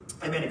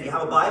Amen. If you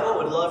have a Bible, I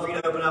would love for you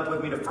to open up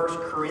with me to 1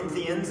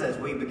 Corinthians as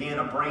we begin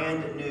a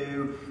brand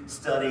new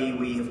study.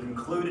 We have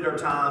concluded our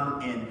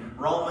time in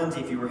Romans.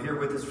 If you were here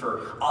with us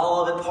for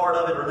all of it, part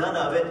of it, or none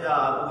of it,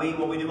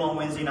 what we do on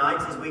Wednesday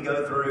nights is we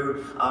go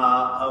through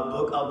a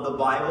book of the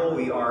Bible.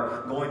 We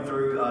are going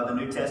through the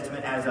New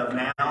Testament as of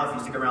now. If you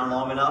stick around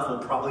long enough, we'll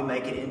probably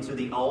make it into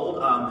the Old.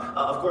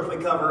 Of course,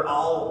 we cover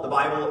all the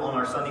Bible on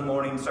our Sunday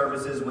morning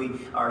services.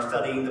 We are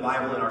studying the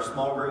Bible in our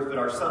small groups, but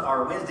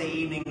our Wednesday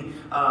evening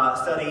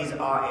studies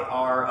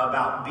are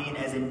about being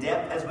as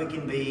in-depth as we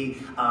can be,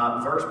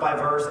 verse by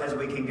verse as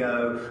we can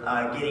go,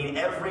 getting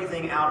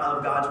everything out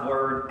of God's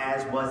Word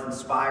as was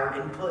inspired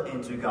and put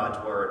into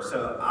God's Word.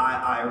 So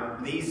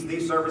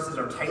these services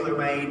are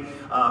tailor-made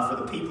for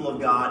the people of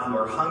God who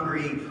are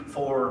hungry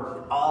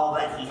for all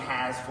that He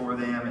has for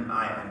them, and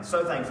I am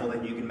so thankful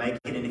that you can make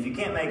it. And if you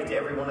can't make it to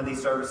every one of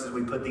these services,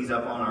 we put these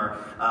up on our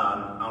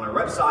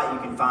website. You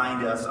can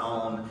find us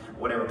on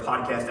whatever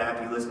podcast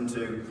app you listen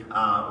to,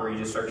 or you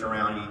just search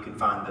around, you can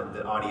find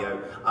the audio.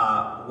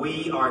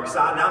 We are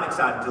excited. I'm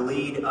excited to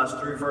lead us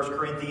through 1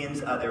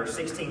 Corinthians. There are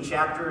 16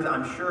 chapters.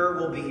 I'm sure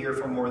we'll be here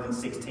for more than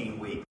 16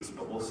 weeks,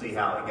 but we'll see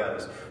how it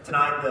goes.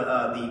 Tonight,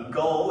 the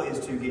goal is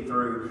to get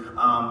through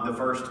the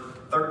first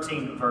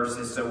 13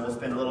 verses, so we'll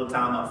spend a little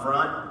time up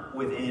front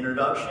with an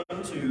introduction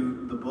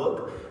to the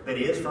book that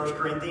is 1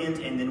 Corinthians,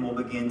 and then we'll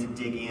begin to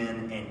dig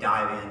in and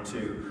dive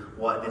into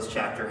what this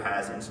chapter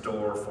has in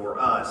store for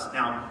us.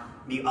 Now,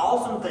 the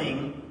awesome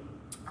thing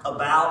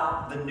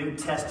about the New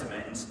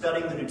Testament and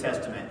studying the New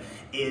Testament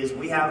is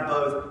we have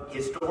both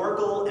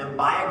historical and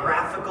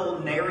biographical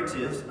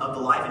narratives of the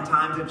life and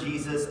times of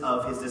Jesus,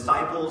 of His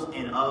disciples,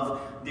 and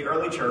of the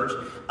early church.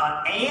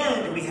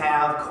 And we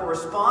have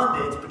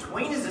correspondence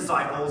between His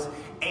disciples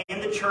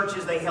and the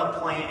churches they helped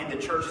plant and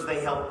the churches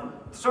they helped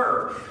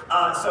serve.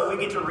 So we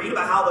get to read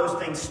about how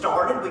those things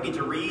started. We get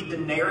to read the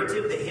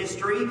narrative, the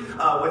history,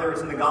 whether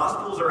it's in the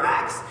Gospels or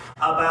Acts,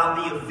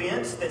 about the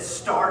events that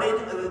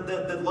started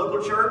the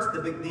local church,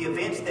 the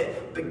events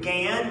that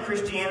began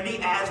Christianity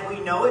as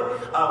we know it.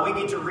 We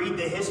get to read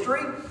the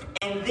history,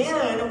 and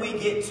then we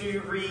get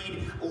to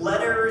read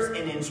letters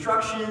and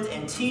instructions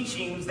and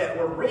teachings that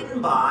were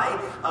written by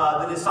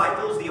the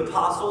disciples, the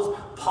apostles,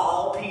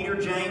 Paul, Peter,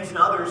 James, and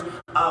others.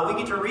 We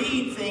get to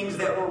read things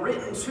that were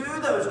written to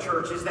those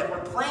churches that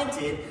were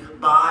planted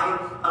by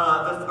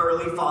the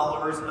early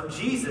followers of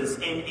Jesus.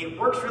 And it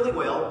works really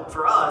well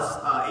for us,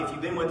 if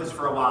you've been with us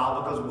for a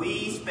while, because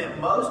we spent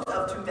most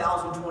of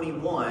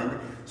 2021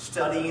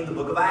 studying the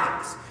book of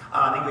Acts.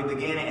 I think we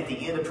began it at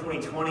the end of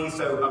 2020,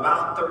 so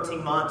about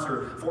 13 months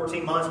or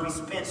 14 months we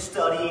spent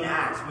studying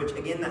Acts, which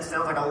again, that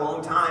sounds like a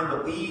long time,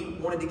 but we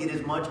wanted to get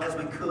as much as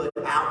we could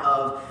out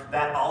of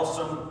that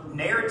awesome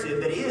narrative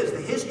that is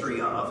the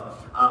history of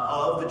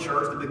the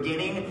church, the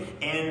beginning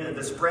and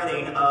the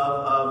spreading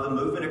of the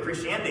movement of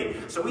Christianity.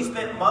 So we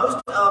spent most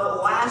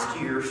of last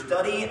year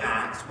studying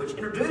Acts, which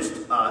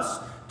introduced us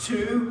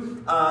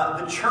to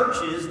the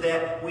churches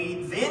that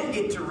we then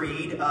get to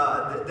read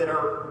that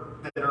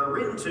are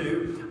written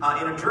to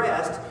and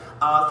addressed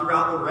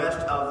throughout the rest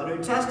of the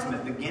New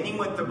Testament, beginning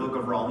with the book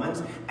of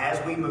Romans.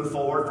 As we move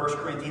forward, 1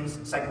 Corinthians,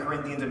 2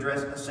 Corinthians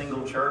address a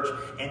single church,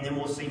 and then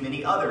we'll see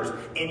many others.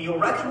 And you'll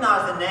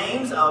recognize the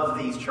names of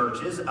these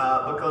churches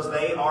because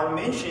they are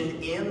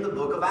mentioned in the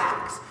book of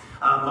Acts.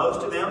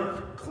 Most of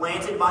them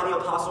planted by the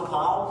Apostle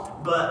Paul,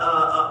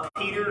 but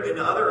Peter and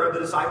other of the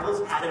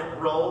disciples had a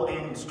role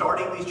in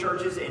starting these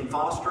churches and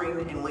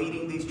fostering and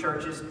leading these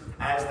churches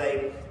as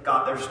they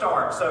got their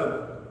start.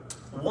 So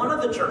one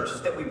of the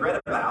churches that we read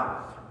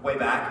about way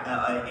back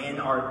in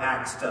our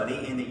Acts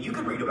study, and that you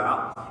can read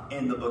about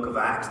in the book of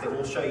Acts, that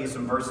we'll show you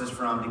some verses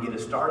from to get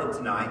us started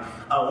tonight.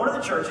 One of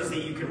the churches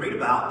that you can read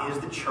about is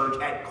the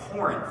church at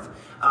Corinth,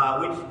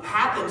 which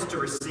happens to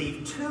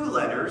receive two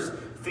letters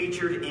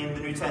featured in the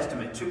New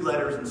Testament, two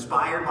letters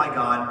inspired by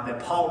God that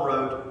Paul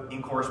wrote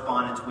in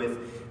correspondence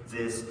with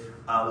this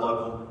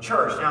local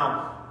church.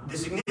 Now, the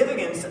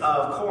significance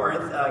of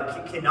Corinth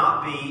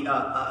cannot be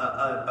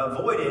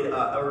avoided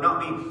or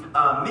not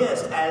be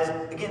missed, as,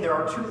 again, there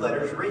are two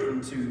letters written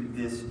to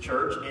this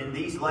church, and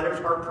these letters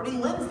are pretty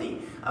lengthy.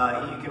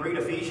 You can read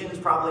Ephesians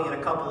probably in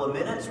a couple of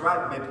minutes,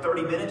 right? Maybe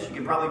 30 minutes. You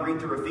can probably read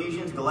through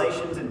Ephesians,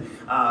 Galatians, and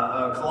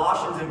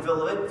Colossians and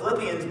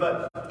Philippians,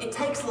 but it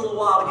takes a little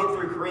while to get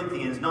through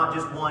Corinthians, not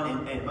just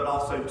one, but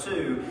also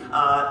two.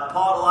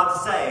 Paul had a lot to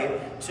say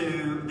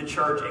to the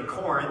church at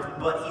Corinth,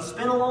 but he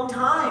spent a long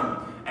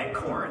time at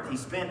Corinth. He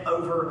spent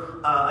over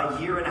a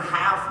year and a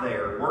half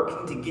there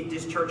working to get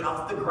this church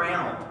off the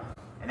ground.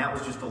 And that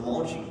was just a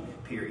launching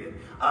period.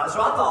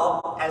 So I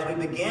thought, as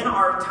we begin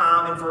our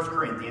time in 1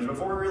 Corinthians,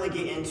 before we really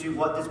get into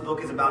what this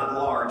book is about at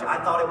large,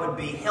 I thought it would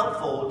be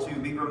helpful to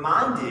be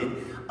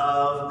reminded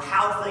of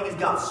how things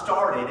got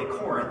started at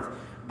Corinth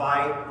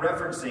by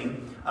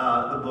referencing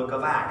the book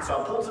of Acts.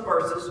 So I pulled some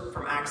verses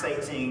from Acts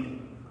 18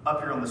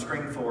 up here on the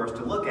screen for us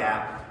to look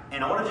at.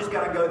 And I want to just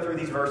kind of go through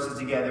these verses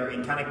together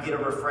and kind of get a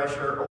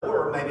refresher,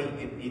 or maybe,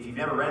 if you've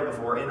never read it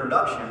before,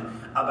 introduction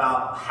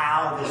about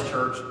how this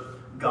church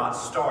got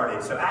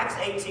started. So Acts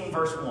 18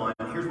 verse 1,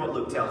 here's what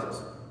Luke tells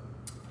us.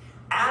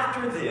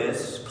 After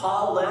this,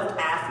 Paul left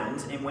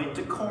Athens and went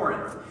to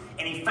Corinth,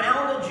 and he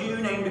found a Jew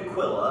named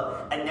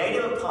Aquila, a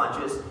native of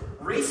Pontus,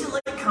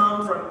 recently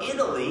come from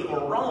Italy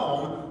or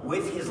Rome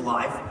with his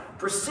wife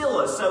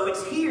Priscilla. So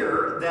it's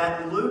here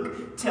that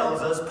Luke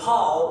tells us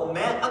Paul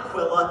met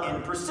Aquila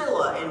and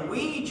Priscilla, and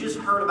we just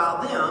heard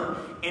about them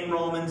in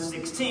Romans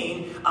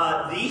 16.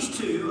 These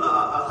two,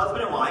 a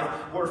husband and wife,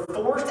 were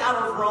forced out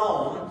of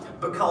Rome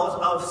because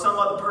of some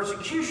of the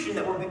persecution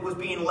that was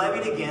being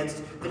levied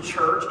against the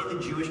church and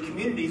the Jewish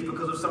communities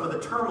because of some of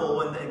the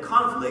turmoil and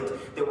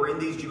conflict that were in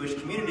these Jewish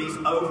communities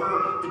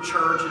over the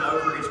church and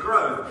over its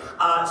growth.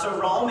 So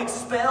Rome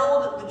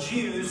expelled the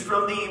Jews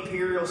from the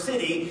imperial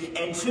city,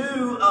 and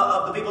two of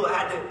the people that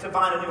had to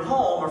find a new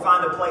home or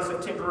find a place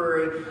of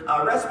temporary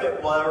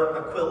respite were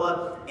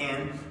Aquila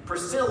and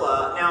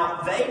Priscilla.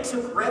 Now, they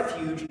took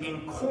refuge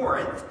in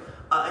Corinth.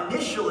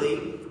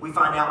 Initially, we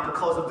find out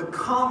because of the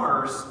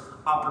commerce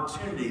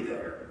opportunity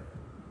there.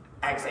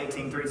 Acts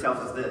 18:3 tells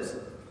us this.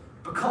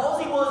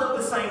 Because he was of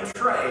the same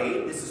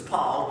trade, this is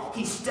Paul,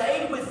 he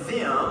stayed with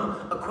them,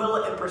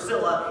 Aquila and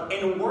Priscilla,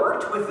 and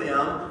worked with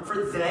them, for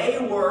they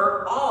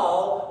were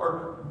all,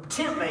 or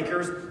tent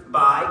makers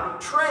by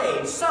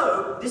trade.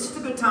 So, this is a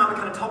good time to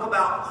kind of talk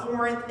about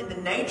Corinth and the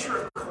nature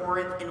of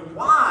Corinth and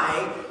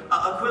why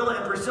Aquila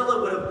and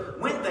Priscilla would have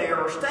went there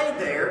or stayed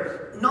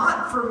there,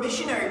 not for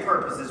missionary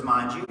purposes,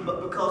 mind you,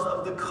 but because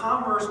of the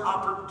commerce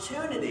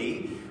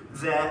opportunity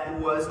that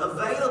was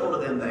available to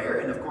them there.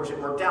 And of course it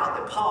worked out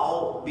that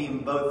Paul,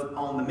 being both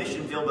on the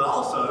mission field but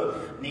also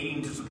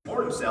needing to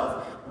support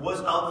himself, was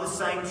of the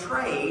same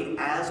trade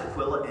as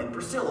Aquila and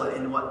Priscilla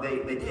in what they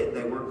did.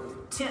 They were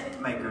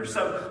tent makers.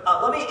 So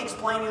let me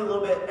explain to you a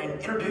little bit and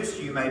introduce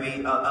you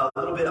maybe a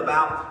little bit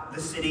about the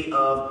city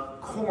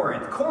of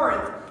Corinth.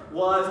 Corinth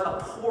was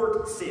a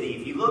port city.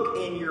 If you look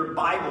in your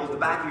Bibles, the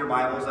back of your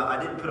Bibles, I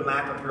didn't put a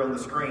map up here on the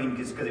screen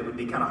because it would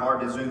be kind of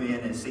hard to zoom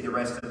in and see the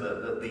rest of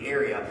the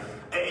area.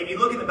 If you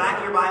look in the back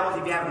of your Bibles,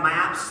 if you have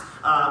maps,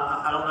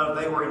 I don't know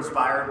if they were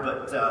inspired,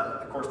 but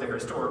of course they're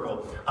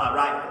historical,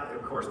 right?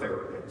 Of course they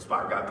were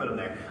inspired. God put them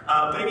there.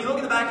 But if you look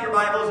in the back of your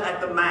Bibles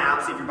at the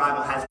maps, if your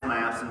Bible has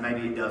maps, and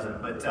maybe it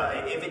doesn't, but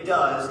if it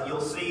does,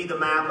 you'll see the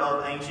map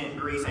of ancient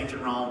Greece,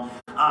 ancient Rome.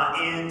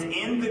 And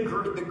in the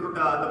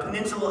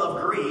peninsula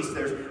of Greece,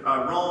 there's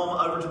Rome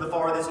over to the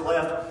farthest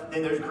left,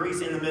 then there's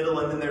Greece in the middle,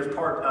 and then there's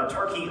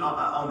Turkey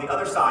on the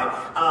other side.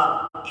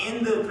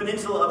 In the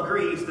peninsula of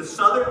Greece, the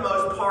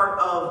southernmost part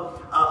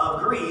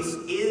of Greece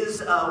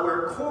is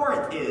where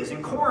Corinth is.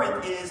 And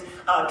Corinth is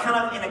kind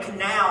of in a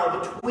canal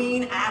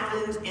between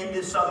Athens and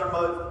the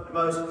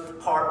southernmost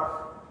part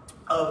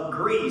of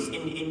Greece,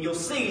 and you'll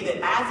see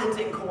that Athens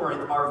and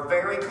Corinth are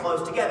very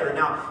close together.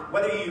 Now,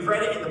 whether you've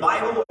read it in the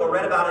Bible or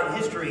read about it in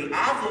history,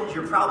 Athens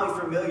you're probably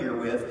familiar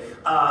with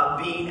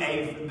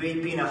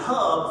being a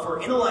hub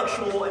for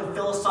intellectual and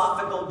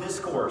philosophical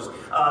discourse.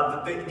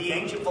 The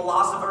ancient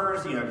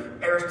philosophers,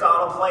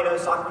 Aristotle, Plato,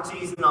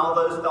 Socrates, and all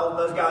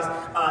those guys,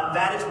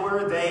 that is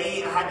where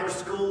they had their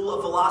school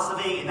of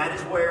philosophy, and that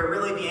is where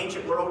really the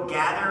ancient world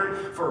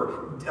gathered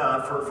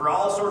for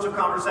all sorts of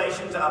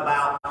conversations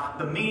about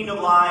the meaning of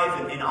life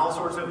and all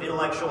sorts of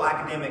intellectual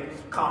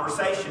academic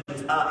conversations.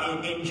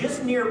 And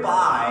just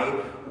nearby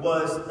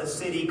was a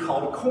city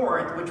called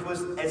Corinth, which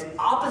was as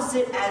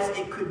opposite as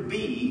it could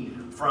be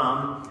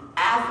from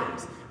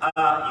Athens.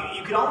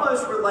 You could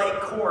almost relate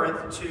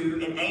Corinth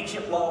to an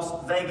ancient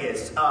Las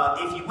Vegas.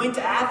 If you went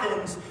to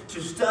Athens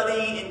to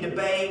study and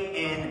debate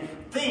and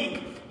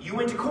think, you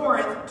went to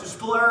Corinth to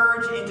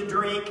splurge and to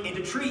drink and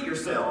to treat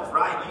yourself,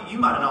 right? You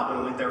might have not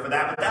really went there for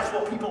that, but that's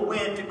what people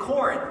went to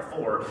Corinth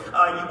for.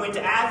 You went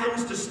to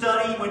Athens to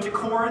study, you went to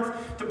Corinth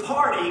to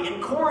party,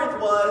 and Corinth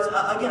was,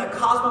 again, a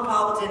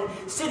cosmopolitan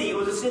city. It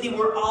was a city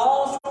where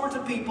all sorts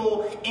of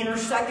people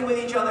intersected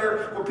with each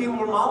other, where people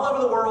from all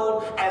over the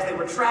world, as they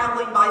were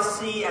traveling by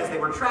sea, as they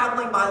were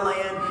traveling by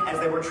land,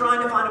 as they were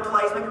trying to find a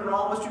place. Maybe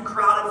Rome was too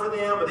crowded for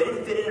them, or they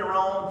didn't fit in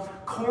Rome.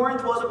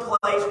 Corinth was a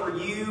place where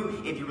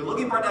if you were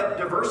looking for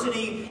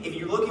diversity, if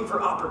you're looking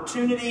for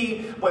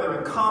opportunity, whether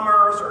in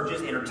commerce or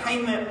just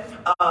entertainment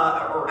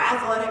or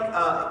athletic,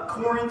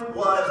 Corinth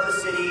was the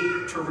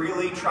city to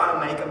really try to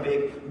make a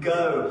big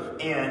go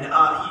in.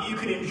 You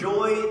could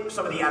enjoy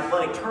some of the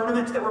athletic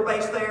tournaments that were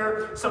based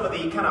there. Some of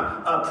the kind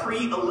of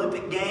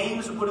pre-Olympic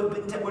games would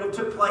have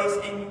took place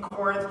in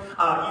Corinth.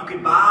 You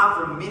could buy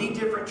from many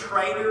different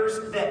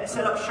traders that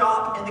set up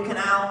shop in the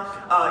canal.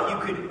 You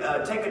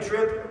could take a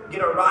trip,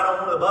 get a ride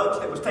on one of the boats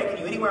that was taking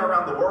you anywhere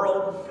around the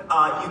world.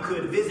 You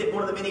could visit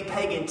one of the many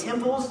pagan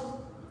temples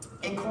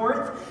in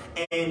Corinth,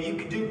 and you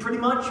could do pretty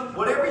much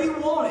whatever you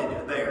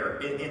wanted there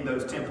in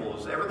those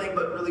temples. Everything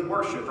but really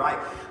worship, right?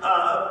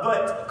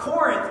 But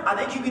Corinth, I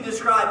think you could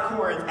describe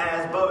Corinth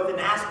as both an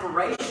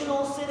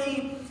aspirational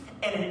city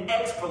and an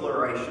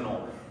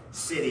explorational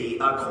city.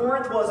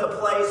 Corinth was a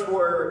place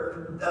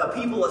where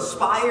people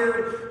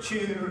aspired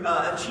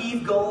to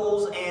achieve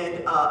goals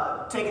and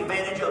take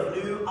advantage of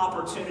new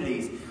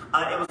opportunities.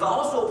 It was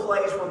also a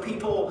place where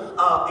people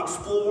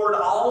explored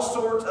all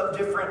sorts of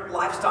different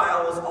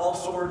lifestyles, all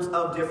sorts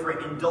of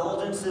different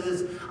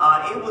indulgences.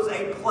 It was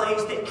a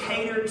place that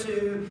catered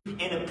to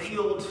and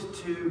appealed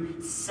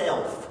to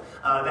self,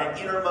 that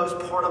innermost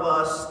part of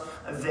us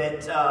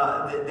that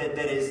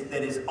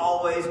is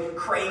always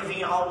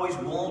craving, always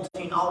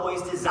wanting,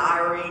 always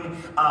desiring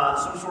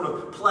some sort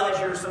of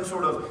pleasure, some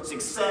sort of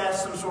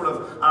success, some sort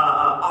of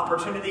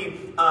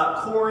opportunity.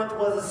 Corinth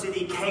was a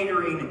city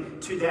catering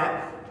to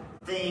that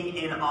thing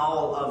in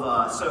all of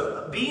us.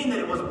 So being that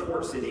it was a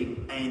port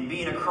city and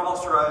being a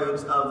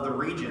crossroads of the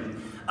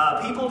region,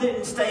 people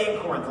didn't stay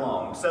in Corinth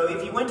long. So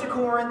if you went to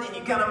Corinth and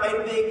you kind of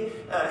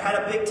had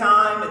a big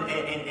time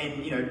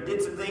and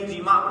did some things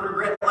you might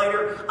regret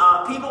later,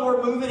 people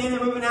were moving in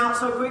and moving out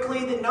so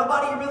quickly that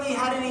nobody really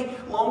had any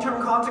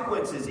long-term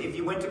consequences. If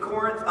you went to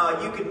Corinth,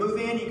 you could move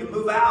in, you could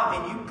move out,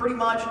 and you pretty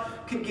much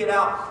could get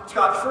out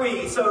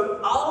scot-free.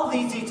 So all of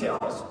these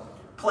details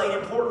play an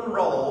important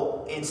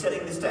role in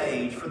setting the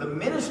stage for the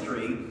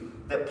ministry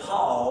that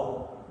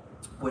Paul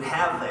would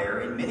have there,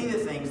 and many of the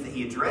things that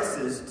he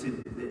addresses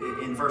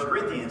in 1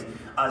 Corinthians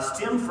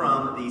stem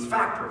from these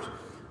factors.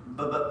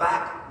 But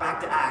back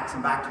to Acts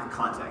and back to the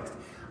context.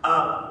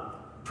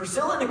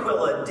 Priscilla and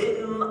Aquila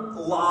didn't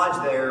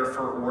lodge there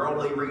for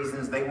worldly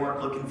reasons. They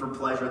weren't looking for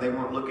pleasure. They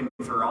weren't looking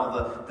for all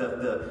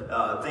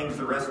the things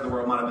the rest of the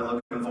world might have been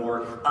looking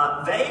for.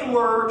 They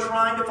were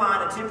trying to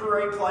find a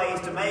temporary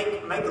place to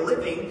make a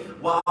living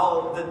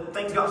while the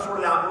things got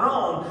sorted out in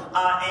Rome.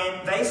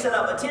 And they set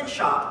up a tent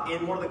shop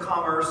in one of the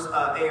commerce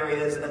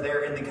areas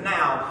there in the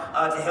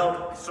canal to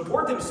help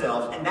support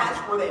themselves. And that's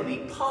where they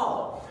meet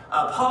Paul.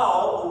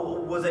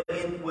 Paul was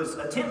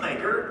a tent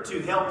maker to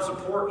help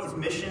support his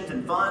missions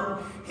and fund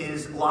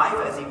his life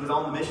as he was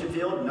on the mission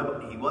field. No,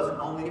 he wasn't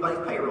on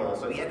anybody's payroll,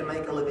 so he had to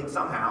make a living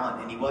somehow,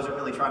 and he wasn't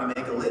really trying to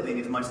make a living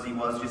as much as he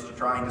was just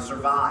trying to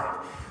survive.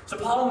 So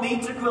Paul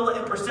meets Aquila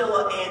and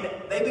Priscilla, and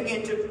they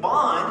begin to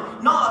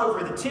bond, not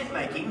over the tent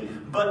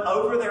making, but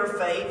over their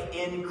faith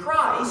in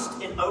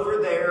Christ and over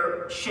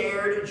their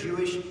shared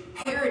Jewish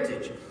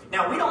heritage.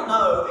 Now, we don't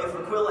know if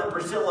Aquila and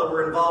Priscilla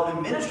were involved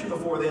in ministry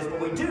before this, but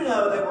we do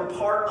know they were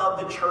part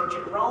of the church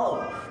at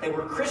Rome. They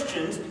were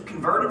Christians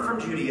converted from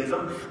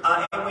Judaism,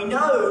 and we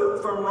know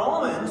from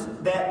Romans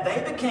that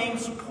they became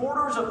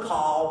supporters of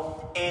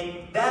Paul, and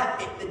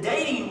that the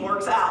dating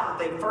works out that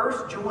they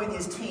first joined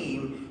his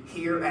team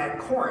here at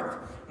Corinth.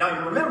 Now,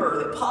 you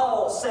remember that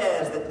Paul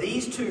says that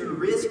these two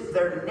risked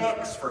their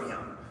necks for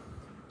him.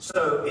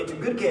 So it's a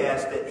good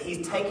guess that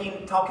he's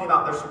talking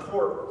about their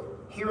support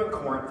here in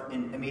Corinth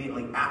and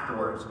immediately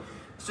afterwards.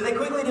 So they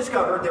quickly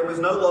discovered there was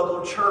no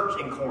local church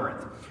in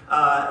Corinth.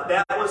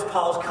 That was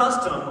Paul's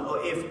custom.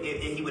 If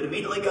he would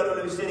immediately go to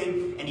a new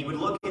city and he would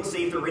look and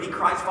see if there were any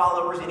Christ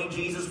followers, any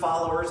Jesus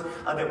followers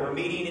that were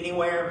meeting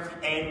anywhere.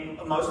 And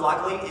most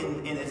likely,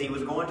 as he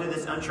was going to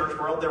this unchurched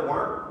world, there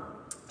weren't.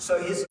 So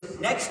his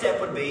next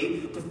step would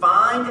be to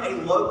find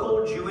a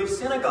local Jewish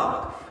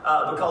synagogue.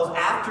 Because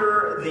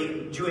after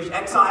the Jewish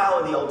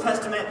exile in the Old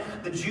Testament,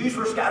 the Jews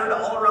were scattered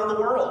all around the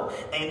world.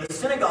 And the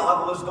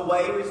synagogue was a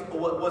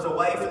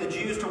way for the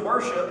Jews to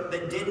worship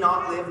that did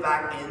not live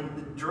back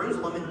in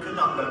Jerusalem and could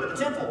not go to the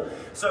temple.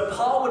 So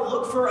Paul would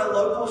look for a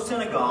local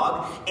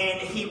synagogue, and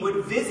he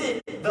would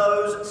visit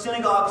those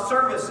synagogue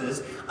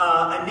services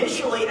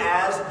initially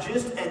as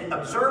just an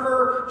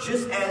observer,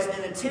 just as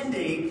an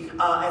attendee,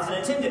 as an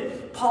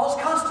attendant.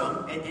 Paul's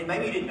custom, and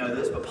maybe you didn't know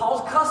this, but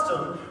Paul's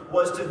custom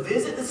was to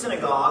visit the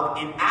synagogue,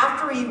 and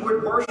after he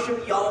would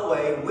worship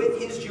Yahweh with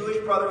his Jewish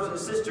brothers and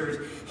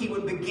sisters, he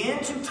would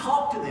begin to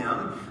talk to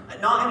them,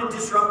 not in a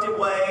disruptive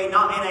way,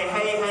 not in a,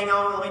 hey, hang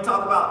on, let me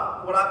talk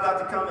about what I've got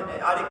to come,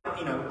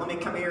 let me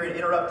come here and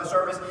interrupt the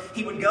service.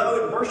 He would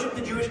go and worship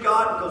the Jewish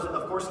God, because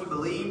of course he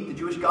believed the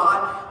Jewish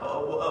God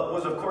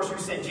was of course who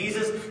sent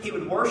Jesus. He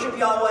would worship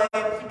Yahweh,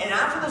 and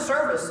after the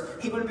service,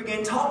 he would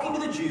begin talking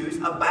to the Jews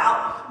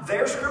about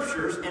their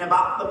scriptures and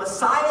about the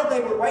Messiah they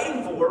were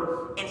waiting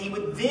for, and he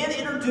would then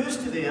introduce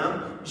to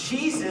them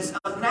Jesus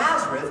of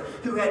Nazareth,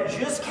 who had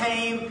just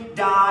came,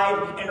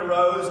 died, and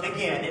rose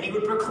again. And he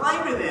would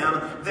proclaim to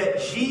them that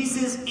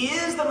Jesus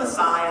is the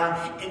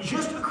Messiah, and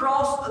just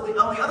across on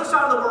the other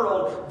side of the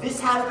world, this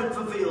has been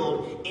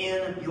fulfilled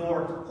in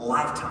your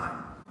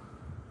lifetime.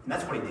 And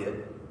that's what he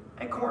did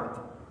at Corinth.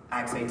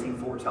 Acts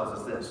 18:4 tells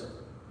us this.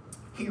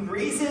 He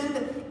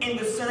reasoned in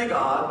the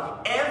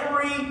synagogue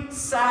every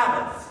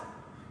Sabbath.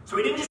 So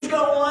he didn't just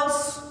go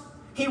once.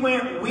 He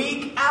went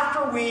week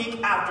after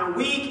week after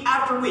week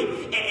after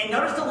week. And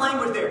notice the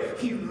language there.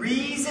 He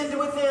reasoned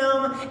with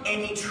them,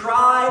 and he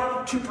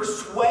tried to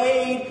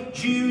persuade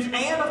Jews.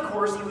 And, of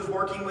course, he was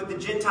working with the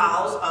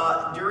Gentiles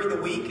during the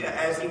week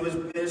as he was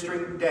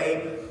ministering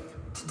day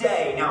to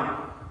day.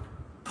 Now,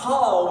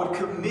 Paul would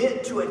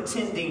commit to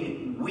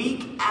attending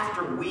week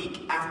after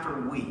week after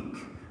week,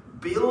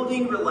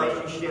 building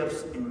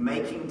relationships and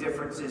making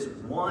differences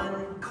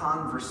one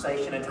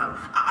conversation at a time.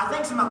 I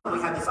think sometimes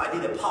we have this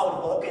idea that Paul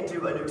would walk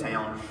into a new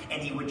town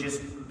and he would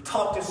just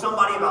talk to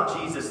somebody about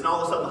Jesus and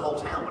all of a sudden the whole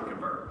town would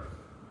convert.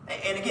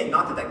 And again,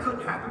 not that that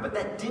couldn't happen, but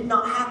that did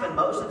not happen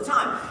most of the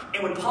time.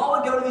 And when Paul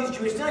would go to these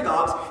Jewish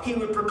synagogues, he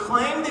would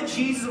proclaim that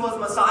Jesus was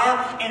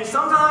Messiah, and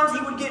sometimes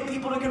he would get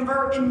people to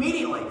convert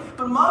immediately.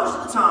 But most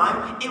of the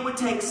time, it would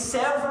take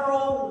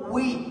several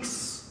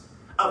weeks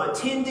of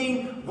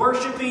attending,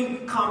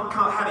 worshiping,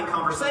 having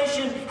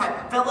conversation,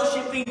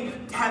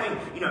 fellowshipping, having,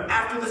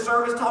 after the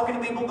service, talking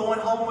to people, going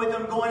home with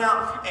them, going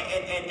out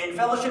and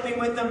fellowshipping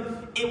with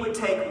them. It would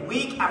take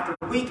week after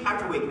week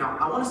after week. Now,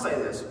 I want to say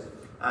this.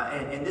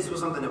 And this was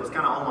something that was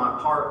kind of on my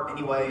heart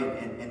anyway,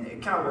 and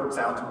it kind of works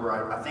out to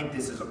where I think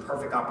this is a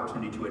perfect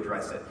opportunity to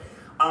address it.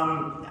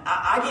 Sometimes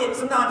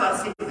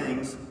I see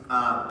things,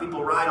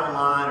 people write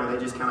online, or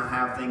they just kind of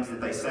have things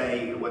that they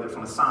say, whether it's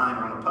on a sign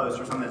or on a post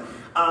or something.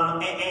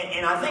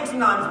 And I think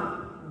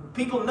sometimes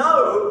people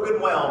know good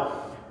and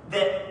well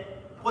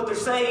that what they're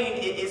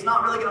saying is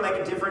not really going to make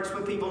a difference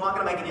with people, not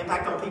going to make an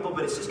impact on people,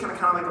 but it's just going to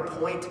kind of make a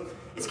point.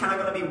 It's kind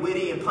of going to be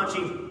witty and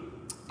punchy.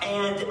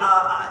 And,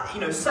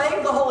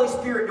 save the Holy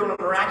Spirit doing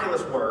a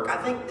miraculous work. I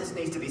think this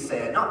needs to be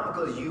said, not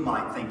because you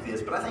might think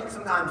this, but I think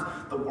sometimes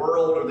the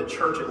world or the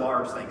church at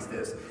large thinks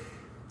this.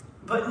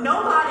 But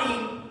nobody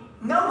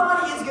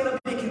is going to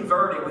be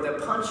converted with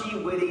a punchy,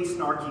 witty,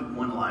 snarky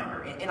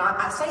one-liner. And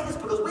I say this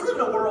because we live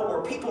in a world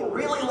where people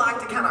really like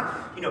to kind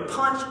of,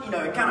 punch,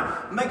 kind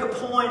of make a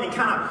point and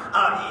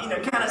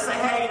kind of say,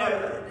 hey,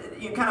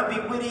 kind of be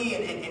witty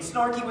and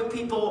snarky with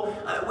people.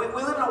 We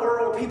live in a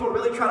world where people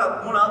really try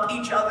to one-up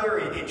each other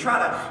and try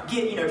to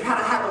get, try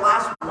to have the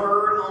last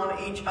word on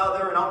each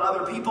other and on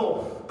other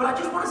people. But I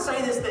just want to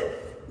say this,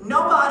 that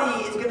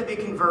nobody is going to be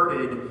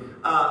converted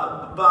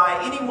by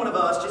any one of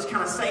us just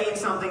kind of saying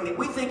something that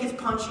we think is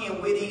punchy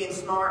and witty and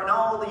smart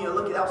and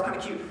look at that was kind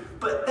of cute.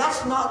 But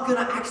that's not going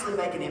to actually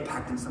make an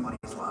impact in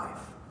somebody's life.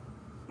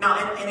 Now,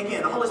 and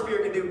again, the Holy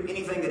Spirit can do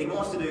anything that he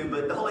wants to do,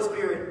 but the Holy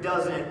Spirit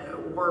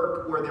doesn't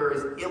work where there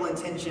is ill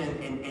intention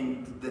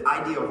and the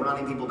idea of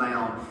running people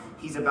down.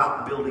 He's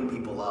about building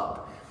people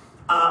up.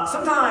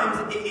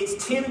 Sometimes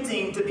it's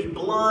tempting to be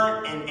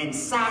blunt and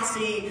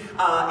sassy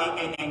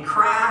and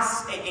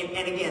crass,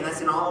 and again, that's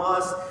in all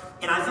of us.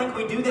 And I think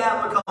we do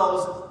that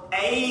because,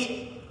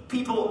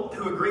 people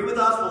who agree with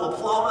us will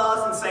applaud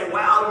us and say,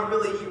 wow,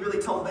 you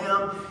really told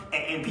them.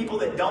 And people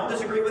that don't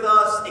disagree with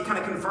us, it kind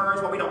of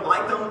confirms why we don't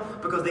like them,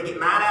 because they get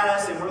mad at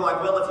us, and we're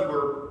like, well, if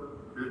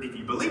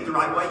you believed the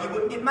right way, you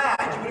wouldn't get mad.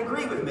 You would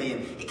agree with me.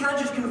 And it kind of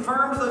just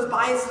confirms those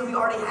biases we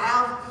already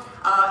have.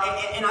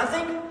 And I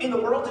think in the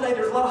world today,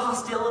 there's a lot of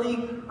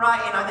hostility,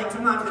 right? And I think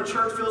sometimes the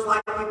church feels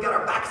like we've got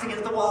our backs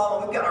against the wall,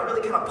 and we've got to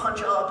really kind of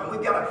punch up, and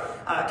we've got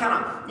to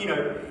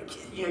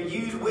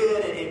use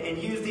wit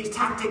and use these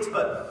tactics.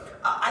 But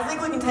I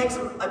think we can take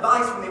some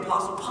advice from the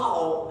Apostle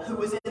Paul, who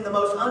was in the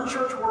most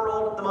unchurched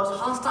world, the most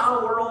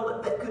hostile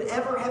world that could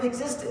ever have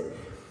existed,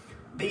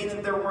 being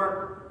that there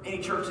weren't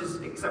any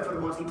churches except for the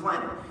ones he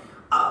planted.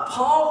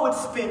 Paul would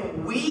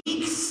spend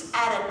weeks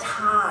at a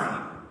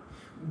time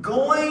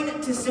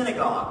going to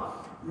synagogue,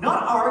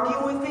 not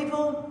arguing with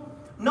people,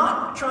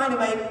 not trying to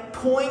make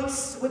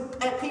points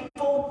at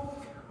people,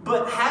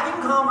 but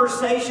having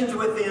conversations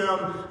with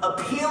them,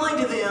 appealing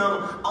to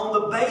them on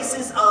the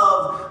basis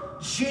of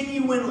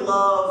genuine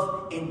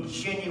love and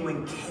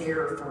genuine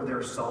care for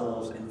their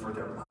souls and for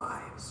their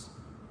lives.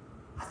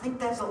 I think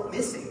that's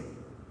missing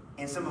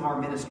in some of our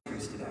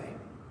ministries today.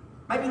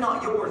 Maybe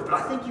not yours, but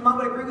I think you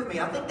might agree with me.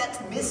 I think that's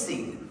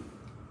missing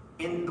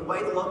in the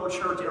way the local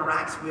church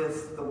interacts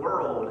with the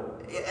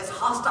world, as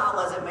hostile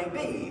as it may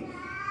be.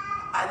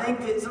 I think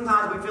that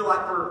sometimes we feel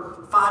like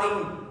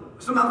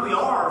sometimes we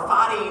are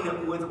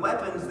fighting with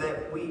weapons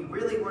that we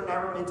really were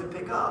never meant to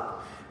pick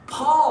up.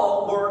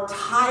 Paul worked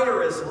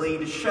tirelessly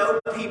to show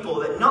people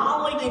that not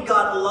only did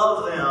God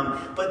love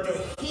them, but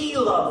that he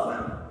loved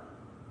them.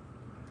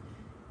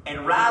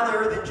 And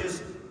rather than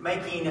just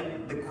making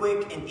the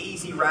quick and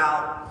easy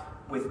route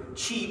with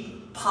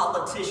cheap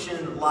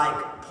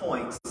politician-like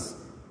points,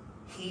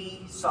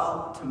 he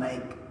sought to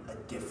make a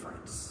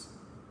difference.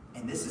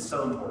 And this is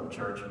so important,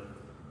 church.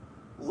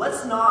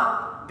 Let's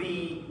not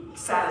be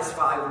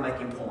satisfied with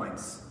making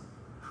points,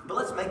 but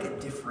let's make a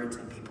difference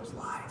in people's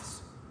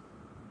lives.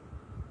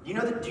 Do you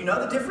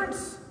know the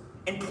difference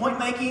in point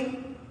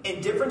making,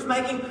 in difference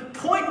making?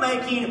 Point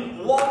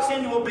making walks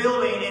into a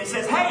building and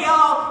says, hey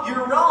y'all,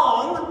 you're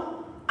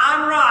wrong.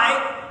 I'm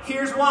right.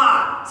 Here's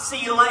why.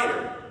 See you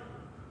later.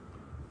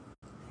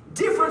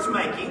 Difference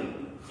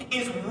making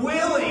is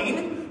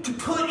willing to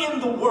put in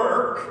the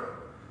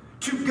work,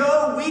 to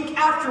go week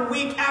after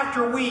week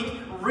after week,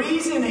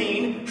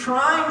 reasoning,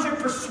 trying to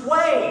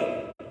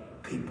persuade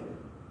people.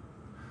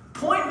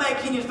 Point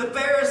making is the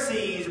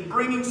Pharisees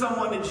bringing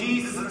someone to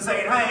Jesus and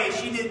saying, hey,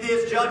 she did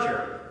this, judge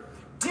her.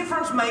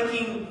 Difference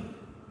making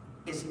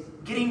is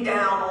getting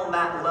down on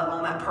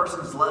that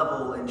person's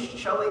level and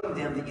showing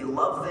them that you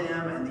love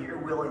them and that you're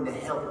willing to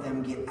help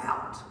them get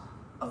out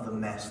of the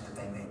mess that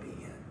they may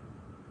be in.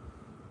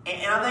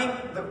 And I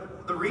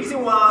think the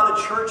reason why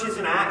the churches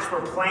in Acts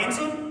were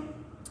planted,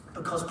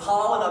 because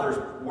Paul and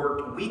others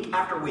worked week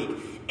after week.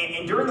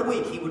 And during the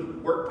week, he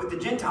would work with the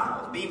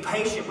Gentiles, be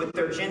patient with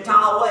their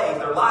Gentile ways,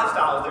 their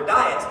lifestyles, their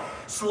diets.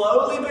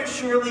 Slowly but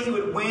surely, he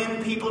would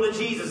win people to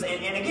Jesus.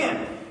 And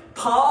again,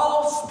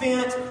 Paul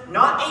spent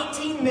not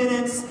 18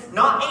 minutes,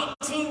 not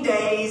 18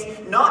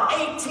 days, not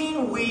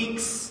 18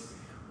 weeks,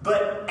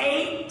 but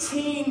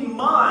 18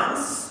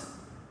 months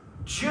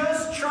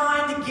just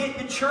trying to get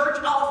the church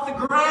off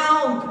the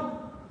ground.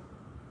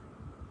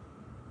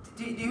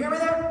 Do you hear me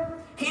there?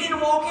 He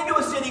didn't walk into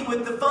a city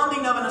with the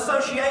funding of an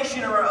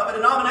association or of a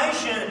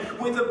denomination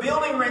with a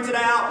building rented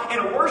out and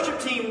a worship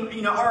team,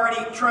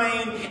 already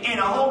trained and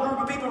a whole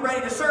group of people ready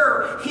to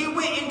serve. He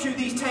went into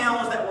these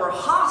towns that were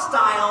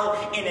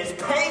hostile and as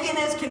pagan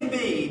as can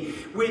be,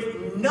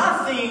 with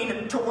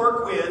nothing to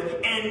work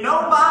with and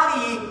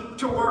nobody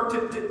to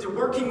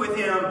working with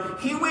him.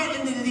 He went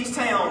into these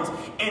towns,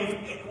 and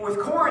with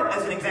Corinth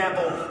as an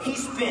example, he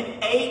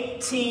spent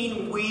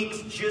 18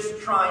 weeks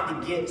just trying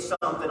to get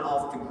something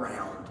off the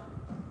ground.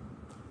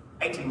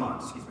 18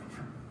 months, excuse me.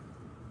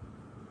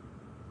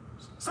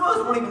 Some of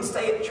us won't even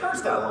stay at church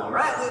that long,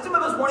 right? Some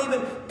of us won't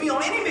even be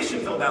on any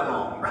mission field that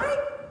long, right?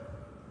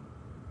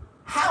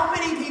 How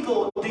many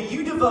people do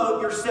you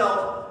devote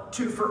yourself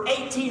to for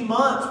 18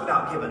 months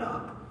without giving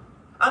up?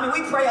 I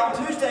mean, we pray on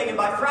Tuesday, and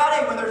by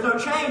Friday, when there's no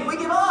change, we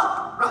give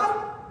up,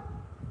 right?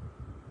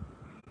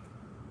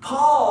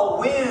 Paul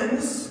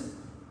wins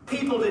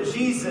people to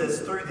Jesus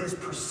through this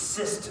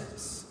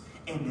persistence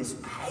and this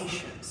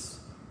patience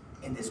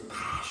and this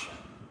passion.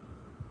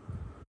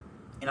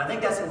 And I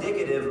think that's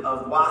indicative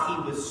of why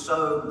he was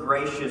so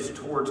gracious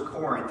towards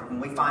Corinth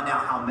when we find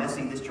out how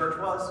messy this church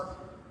was.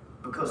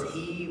 Because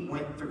he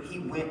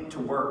went to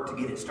work to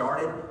get it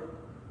started,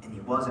 and he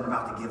wasn't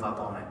about to give up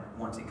on it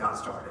once it got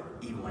started,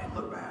 even when it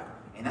looked bad.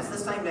 And that's the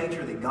same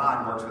nature that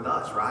God works with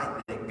us,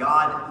 right? That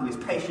God, who is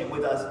patient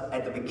with us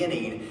at the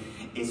beginning,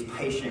 is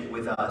patient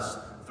with us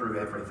through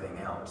everything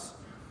else.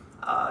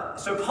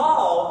 So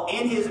Paul,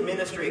 in his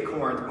ministry at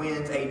Corinth,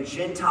 wins a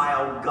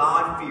Gentile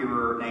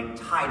God-fearer named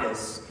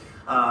Titus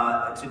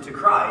to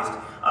Christ.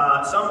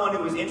 Someone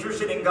who was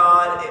interested in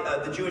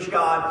God, the Jewish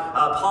God.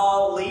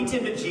 Paul leads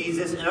him to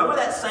Jesus, and over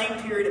that same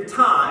period of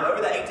time,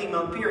 over that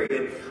 18-month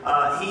period,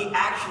 he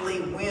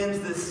actually wins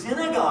the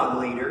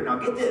synagogue leader. Now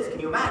get this, can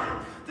you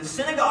imagine? The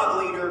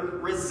synagogue leader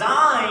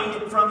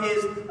resigned from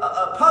his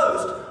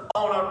post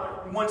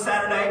on one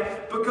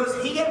Saturday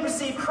because he had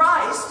received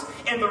Christ,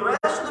 and the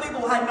rest of the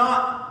people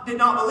did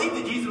not believe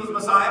that Jesus was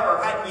Messiah,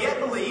 or hadn't yet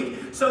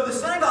believed. So the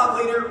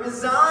synagogue leader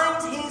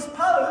resigns his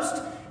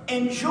post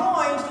and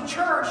joins the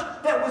church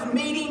that was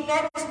meeting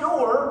next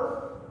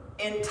door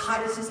in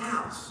Titus's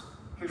house.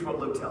 Here's what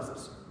Luke tells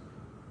us.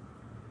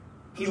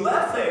 He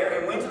left there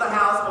and went to the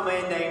house of a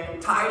man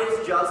named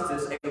Titus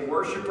Justus, a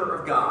worshiper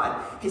of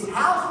God. His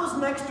house was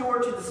next door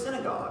to the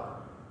synagogue.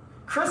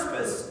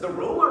 Crispus, the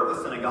ruler of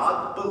the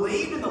synagogue,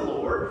 believed in the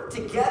Lord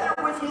together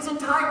with his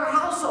entire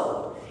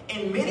household.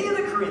 And many of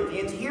the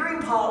Corinthians,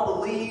 hearing Paul,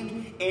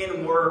 believed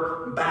and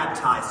were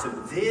baptized. So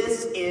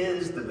this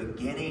is the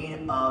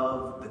beginning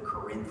of the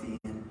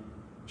Corinthian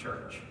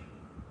church.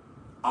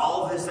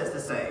 All of this sets the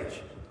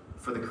stage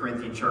for the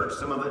Corinthian church.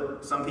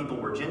 Some people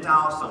were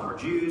Gentiles, some were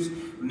Jews,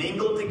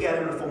 mingled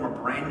together to form a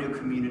brand new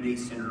community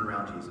centered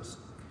around Jesus.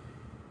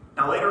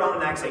 Now later on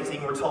in Acts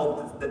 18, we're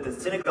told that the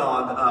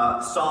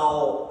synagogue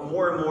saw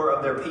more and more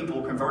of their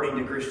people converting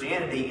to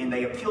Christianity, and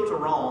they appealed to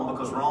Rome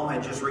because Rome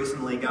had just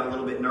recently got a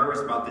little bit nervous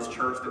about this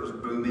church that was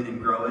booming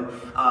and growing.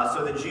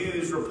 So the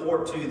Jews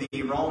report to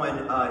the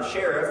Roman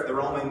sheriff, the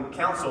Roman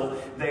council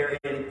there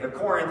in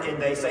Corinth,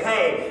 and they say,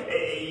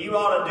 hey, you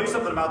ought to do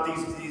something about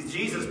these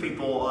Jesus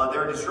people.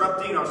 They're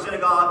disrupting our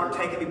synagogue.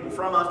 They're taking people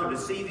from us. They're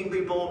deceiving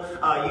people.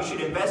 You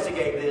should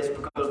investigate this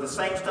because the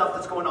same stuff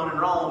that's going on in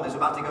Rome is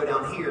about to go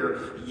down here.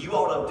 You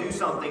ought to do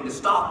something to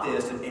stop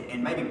this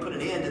and maybe put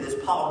an end to this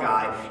Paul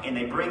guy. And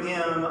they bring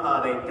him,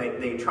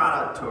 they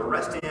try to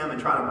arrest him and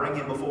try to bring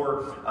him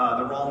before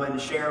the Roman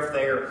sheriff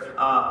there.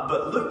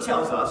 But Luke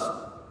tells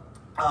us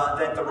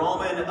that the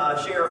Roman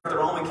sheriff, the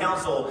Roman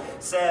council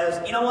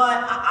says, you know what,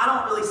 I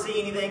don't really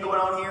see anything going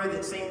on here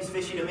that seems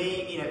fishy to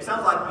me. It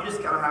sounds like you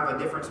just kind of have a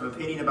difference of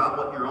opinion about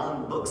what your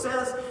own book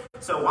says.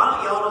 So why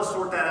don't y'all just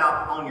sort that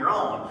out on your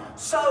own?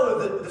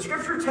 So the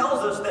scripture tells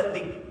us that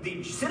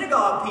the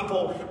synagogue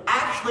people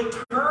actually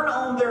turn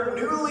on their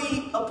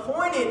newly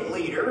appointed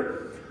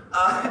leader,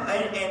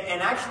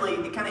 and actually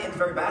it kind of ends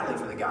very badly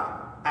for the guy.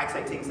 Acts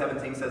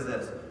 18:17 says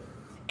this.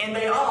 And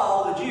they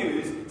all, the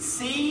Jews,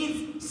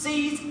 seized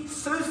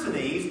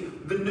Sosthenes,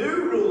 the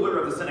new ruler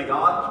of the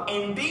synagogue,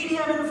 and beat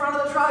him in front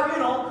of the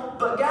tribunal.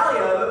 But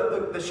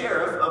Gallio, the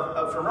sheriff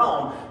from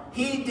Rome,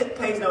 he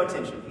pays no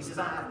attention. He says,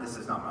 this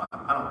is not right.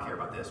 I don't care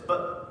about this.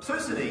 But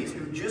Sosthenes,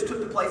 who just took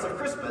the place of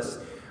Crispus,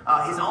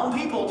 his own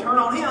people turn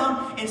on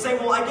him and say,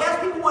 well, I guess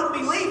people wouldn't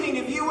be leaving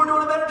if you were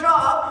doing a better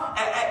job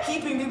at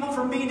keeping people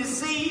from being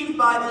deceived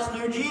by this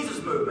new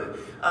Jesus movement.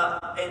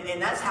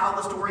 And that's how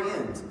the story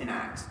ends in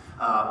Acts.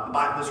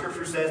 The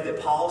scripture says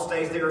that Paul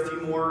stays there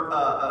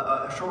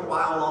a short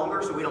while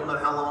longer, so we don't know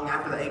how long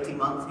after the 18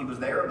 months he was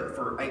there, but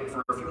for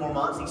a few more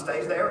months he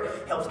stays there,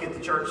 helps get the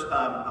church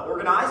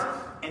organized,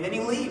 and then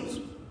he leaves.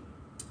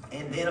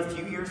 And then a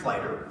few years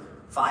later,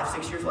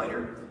 5-6 years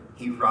later,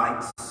 he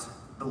writes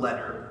the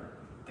letter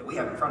that we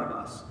have in front of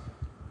us,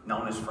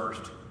 known as 1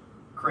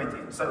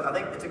 Corinthians. So I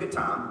think it's a good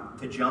time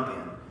to jump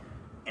in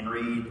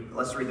and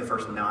let's read the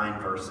first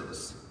 9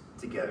 verses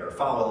together.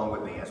 Follow along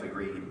with me as we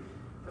read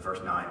the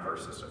first 9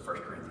 verses of 1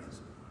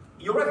 Corinthians.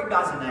 You'll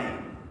recognize a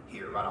name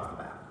here right off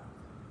the bat.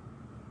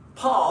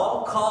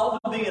 Paul, called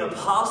to be an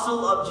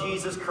apostle of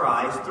Jesus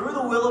Christ through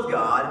the will of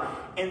God,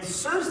 and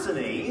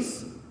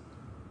Sosthenes,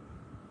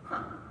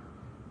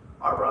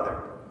 our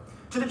brother,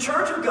 to the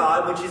church of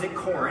God which is at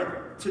Corinth,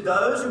 to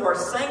those who are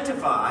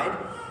sanctified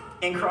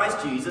in Christ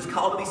Jesus,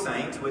 called to be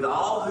saints, with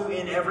all who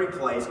in every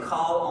place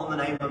call on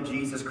the name of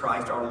Jesus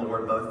Christ our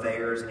Lord, both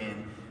theirs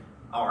and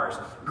ours.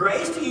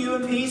 Grace to you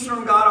and peace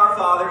from God our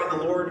Father and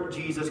the Lord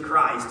Jesus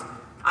Christ.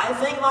 I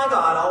thank my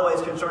God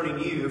always concerning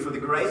you for the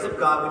grace of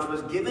God which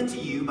was given to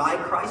you by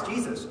Christ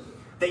Jesus,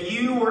 that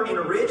you were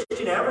enriched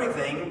in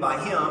everything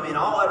by him in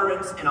all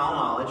utterance and all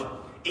knowledge,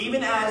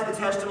 even as the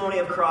testimony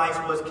of Christ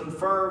was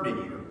confirmed in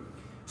you,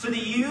 so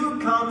that you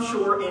come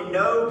short in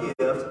no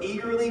gift,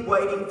 eagerly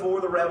waiting for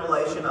the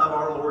revelation of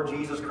our Lord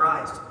Jesus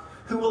Christ,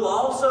 who will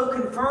also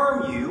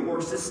confirm you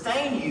or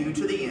sustain you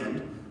to the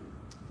end,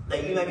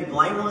 that you may be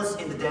blameless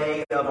in the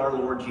day of our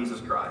Lord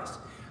Jesus Christ.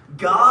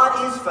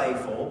 God is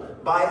faithful,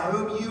 by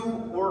whom you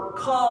were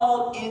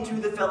called into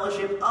the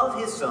fellowship of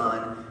his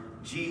Son,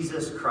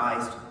 Jesus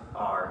Christ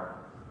our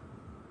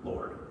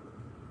Lord.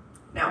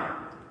 Now,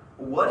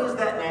 what is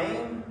that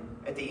name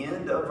at the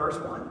end of verse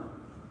 1?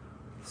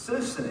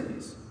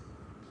 Sosthenes.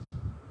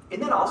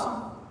 Isn't that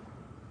awesome?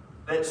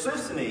 That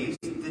Sosthenes,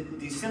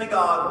 the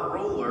synagogue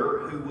ruler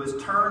who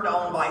was turned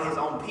on by his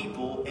own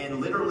people and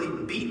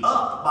literally beat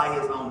up by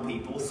his own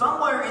people,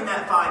 somewhere in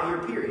that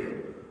 5-year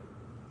period,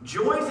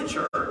 joins the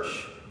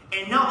church,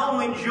 and not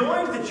only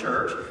joins the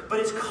church, but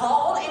is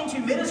called into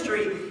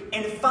ministry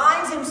and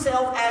finds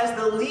himself as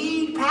the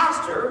lead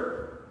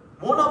pastor,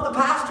 one of the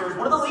pastors,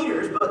 one of the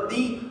leaders, but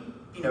the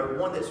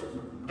one that's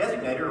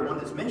designated or one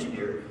that's mentioned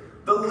here,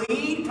 the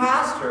lead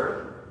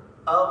pastor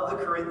of the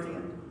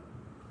Corinthian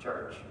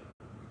church.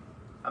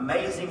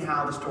 Amazing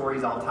how the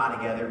stories all tie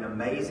together, and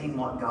amazing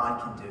what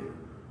God can do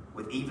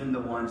with even the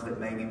ones that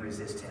maybe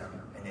resist him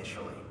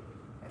initially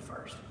at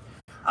first.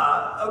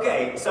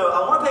 Okay, so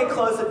I want to pay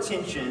close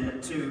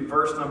attention to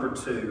verse number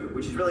 2,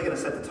 which is really going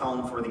to set the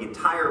tone for the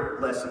entire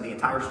lesson, the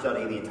entire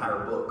study, the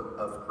entire book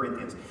of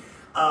Corinthians.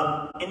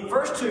 In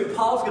verse 2,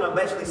 Paul's going to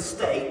basically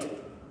state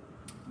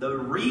the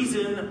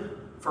reason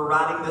for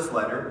writing this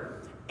letter,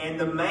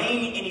 and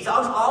he's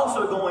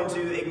also going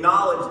to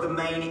acknowledge the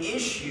main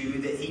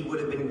issue that he would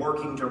have been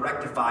working to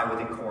rectify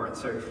within Corinth.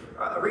 So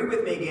read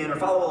with me again, or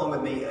follow along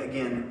with me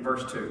again,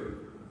 verse 2.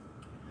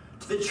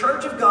 To the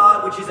church of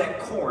God which is at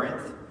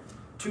Corinth,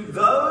 to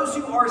those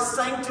who are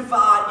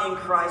sanctified in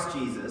Christ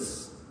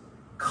Jesus,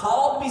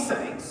 called to be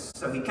saints,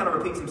 so he kind of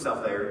repeats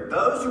himself there,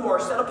 those who are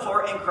set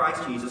apart in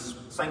Christ Jesus,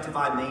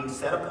 sanctified means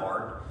set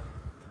apart,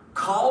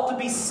 called to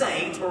be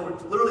saints, or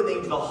literally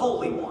means the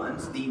holy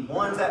ones, the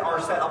ones that are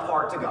set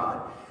apart to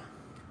God,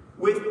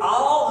 with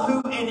all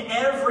who in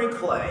every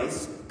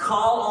place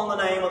call on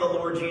the name of the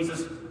Lord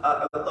Jesus,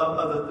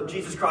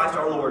 Jesus Christ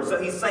our Lord. So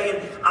he's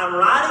saying, I'm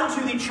writing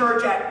to the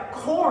church at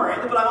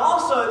Corinth, but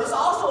this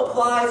also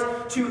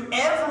applies to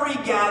every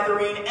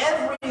gathering,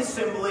 every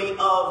assembly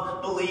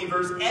of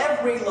believers,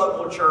 every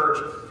local church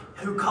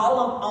who call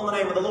on the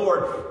name of the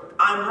Lord.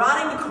 I'm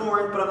writing to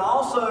Corinth, but I'm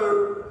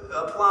also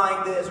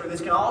applying this, or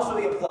this can also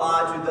be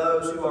applied to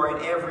those who are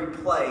in every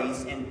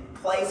place. And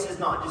place does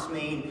not just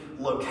mean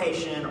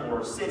location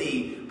or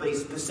city, but he's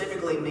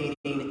specifically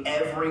meaning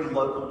every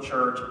local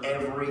church,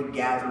 every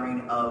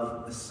gathering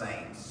of the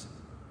saints.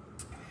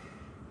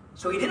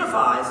 So he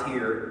identifies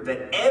here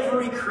that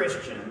every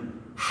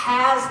Christian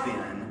has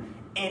been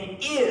and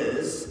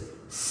is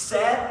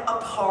set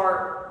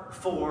apart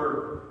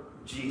for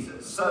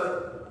Jesus.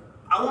 So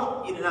I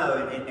want you to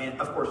know, and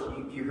of course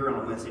you're here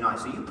on a Wednesday night,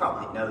 so you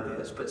probably know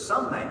this, but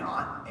some may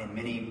not, and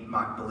many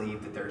might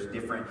believe that there's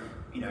different,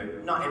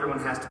 not everyone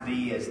has to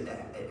be as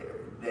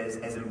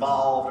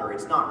involved, or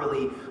it's not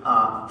really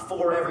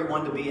for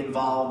everyone to be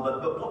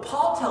involved, but what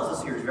Paul tells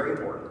us here is very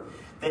important,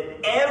 that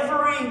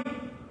every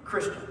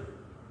Christian,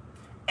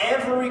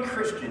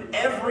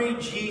 every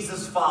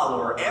Jesus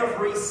follower,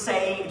 every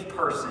saved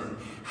person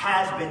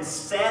has been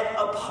set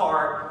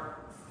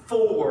apart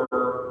for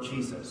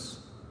Jesus.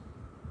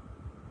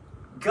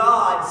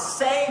 God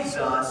saves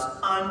us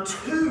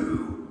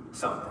unto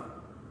something.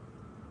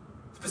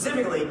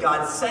 Specifically,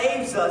 God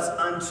saves us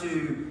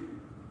unto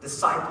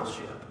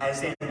discipleship,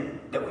 as in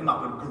that we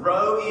might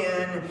grow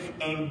in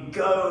and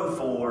go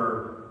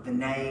for the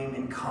name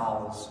and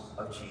cause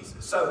of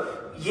Jesus.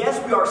 So,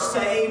 yes, we are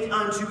saved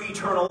unto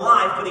eternal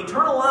life, but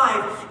eternal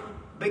life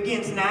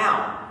begins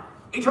now.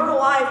 Eternal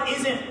life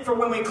isn't for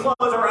when we close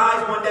our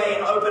eyes one day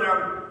and open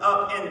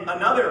up in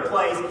another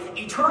place.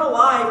 Eternal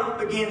life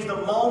begins the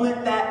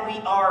moment that we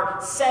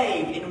are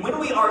saved. And when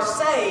we are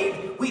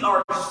saved, we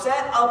are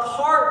set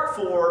apart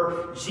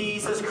for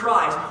Jesus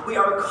Christ. We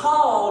are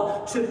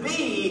called to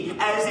be,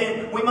 as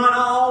in, we might not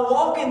all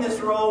walk in this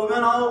role, we might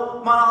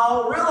not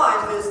all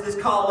realize this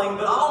calling,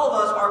 but all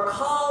of us are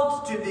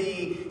called to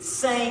be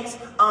saints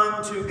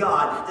unto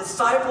God,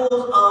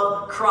 disciples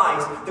of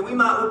Christ, that we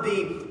might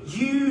be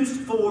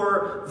used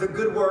for the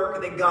good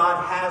work that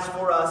God has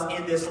for us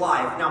in this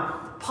life.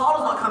 Now, Paul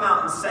does not come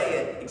out and say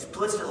it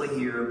explicitly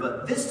here,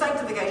 but this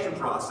sanctification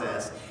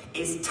process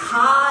is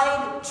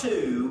tied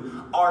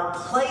to our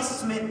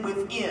placement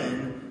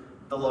within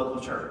the local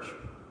church.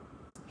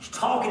 He's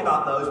talking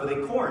about those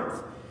within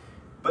Corinth,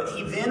 but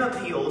he then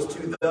appeals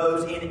to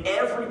those in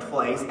every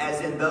place,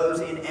 as in those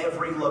in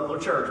every local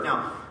church.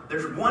 Now,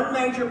 there's one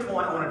major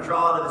point I want to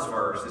draw out of this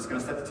verse that's going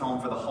to set the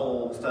tone for the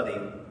whole study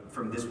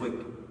from this week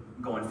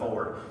going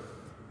forward.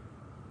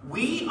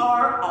 We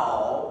are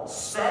all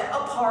set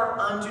apart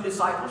unto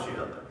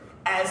discipleship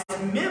as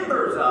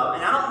members of,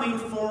 and I don't mean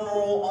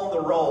formal on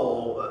the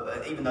roll,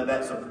 even though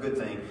that's a good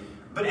thing,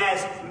 but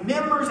as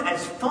members,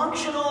 as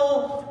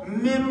functional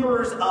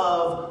members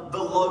of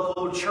the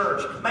local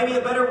church. Maybe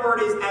a better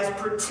word is as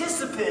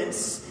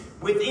participants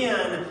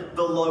within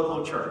the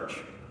local church.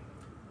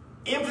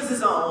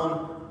 Emphasis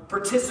on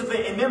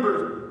participant and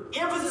member.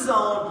 Emphasis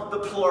on the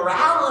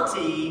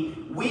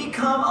plurality. We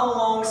come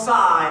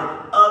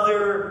alongside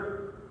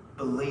other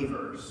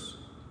believers.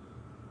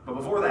 But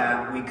before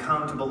that, we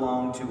come to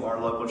belong to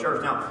our local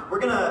church. Now, we're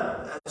going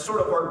to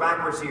sort of work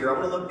backwards here. I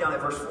want to look down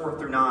at verse 4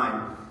 through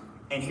 9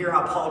 and hear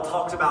how Paul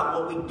talks about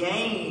what we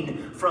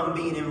gain from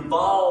being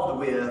involved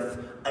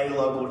with a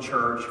local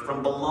church,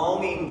 from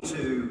belonging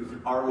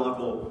to our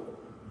local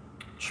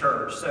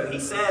church. So he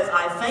says,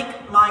 I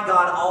thank my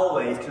God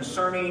always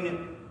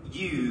concerning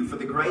you for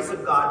the grace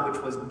of God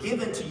which was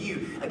given to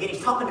you. Again,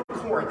 he's talking to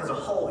Corinth as a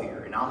whole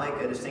here, and I'll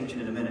make a distinction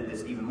in a minute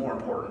that's even more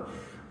important.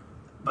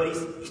 But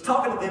he's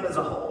talking to them as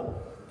a whole.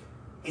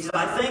 He says,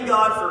 I thank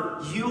God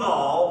for you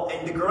all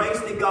and the grace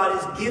that God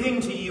is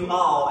giving to you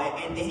all.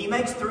 And he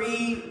makes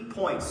 3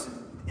 points.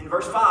 In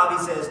verse 5,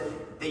 he says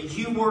that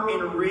you were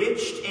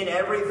enriched in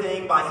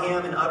everything by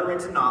him in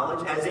utterance and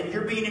knowledge, as in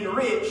you're being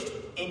enriched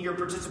in your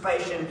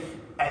participation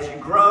as you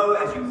grow,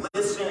 as you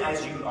listen,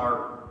 as you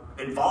are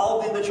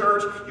involved in the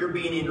church. You're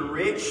being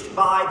enriched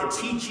by the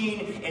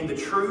teaching and the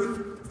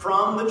truth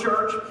from the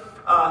church.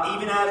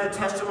 Even as the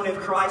testimony of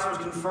Christ was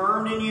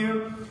confirmed in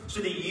you, so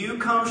that you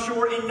come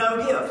short in no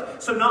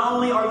gift. So not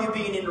only are you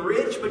being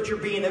enriched, but you're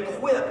being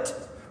equipped.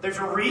 There's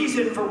a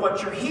reason for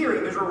what you're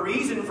hearing. There's a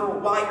reason for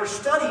why you're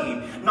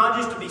studying. Not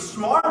just to be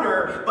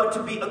smarter, but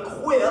to be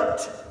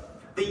equipped,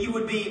 that you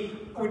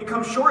would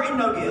come short in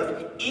no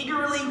gift,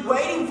 eagerly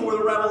waiting for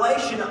the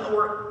revelation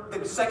or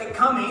the second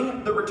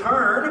coming, the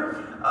return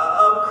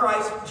of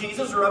Christ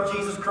Jesus, or of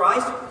Jesus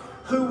Christ,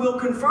 who will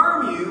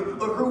confirm you,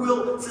 or who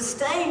will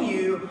sustain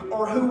you,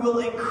 or who will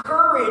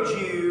encourage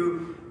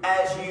you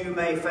as you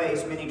may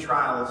face many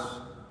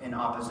trials and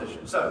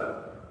opposition.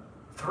 So,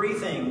 3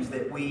 things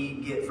that we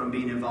get from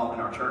being involved in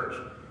our church.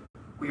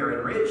 We are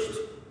enriched,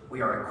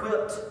 we are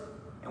equipped,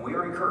 and we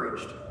are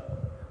encouraged.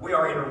 We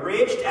are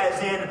enriched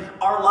as in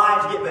our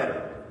lives get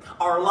better.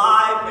 Our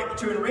life,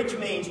 to enrich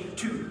means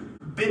to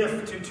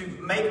benefit, to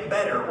make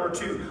better, or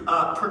to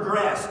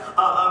progress,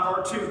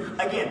 or to,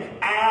 again,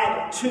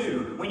 add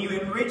to. When you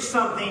enrich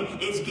something,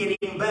 it's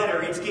getting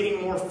better, it's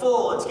getting more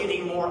full, it's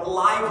getting more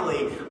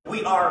lively.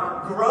 We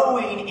are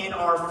growing in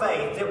our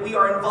faith, that we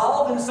are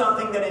involved in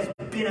something that is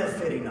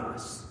benefiting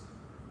us.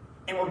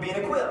 And we're being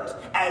equipped,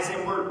 as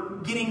in we're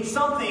getting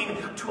something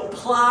to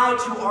apply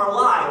to our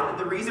life.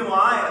 The reason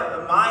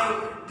why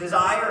my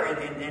desire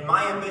and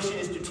my ambition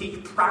is to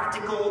teach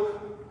practical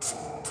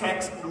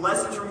text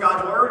lessons from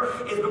God's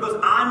Word is because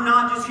I'm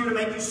not just here to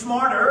make you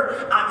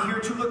smarter. I'm here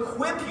to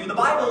equip you. The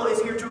Bible is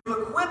here to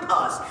equip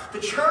us. The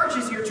church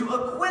is here to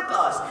equip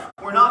us.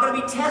 We're not going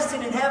to be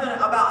tested in heaven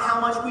about how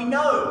much we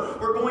know.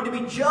 We're going to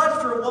be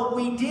judged for what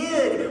we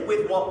did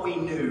with what we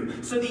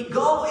knew. So the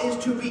goal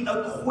is to be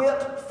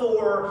equipped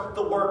for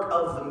the work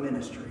of the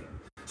ministry.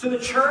 So the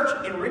church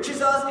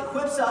enriches us,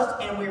 equips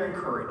us, and we're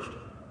encouraged.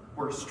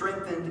 We're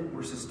strengthened,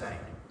 we're sustained.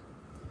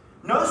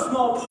 No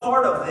small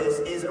part of this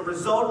is a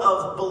result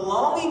of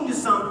belonging to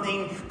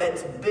something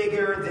that's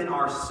bigger than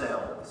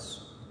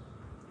ourselves.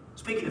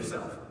 Speaking of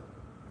self,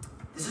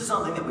 this is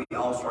something that we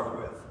all struggle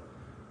with.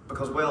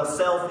 Because, well,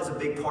 self is a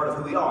big part of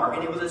who we are.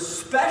 And it was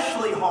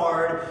especially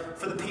hard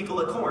for the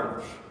people at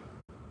Corinth.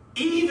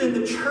 Even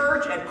the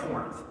church at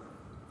Corinth.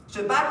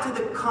 So back to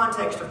the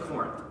context of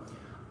Corinth.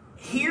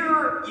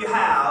 Here you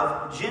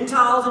have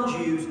Gentiles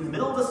and Jews in the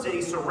middle of the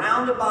city,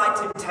 surrounded by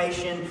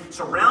temptation,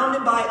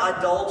 surrounded by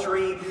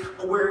adultery,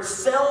 where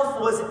self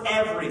was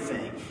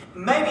everything.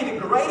 Maybe the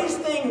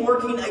greatest thing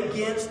working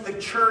against the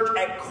church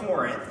at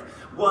Corinth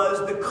was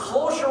the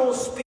cultural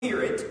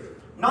spirit,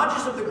 not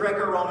just of the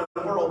Greco-Roman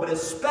world, but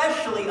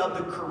especially of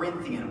the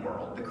Corinthian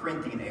world, the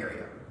Corinthian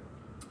area.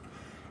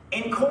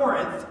 In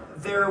Corinth,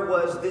 there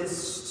was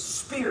this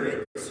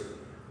spirit,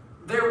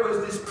 there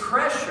was this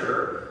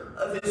pressure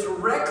of this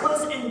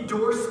reckless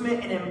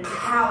endorsement and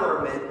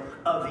empowerment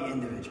of the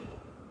individual.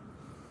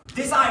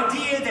 This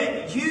idea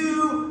that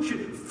you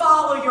should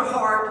follow your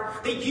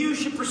heart, that you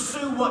should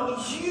pursue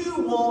what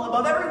you want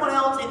above everyone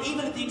else, and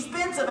even at the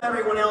expense of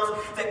everyone else.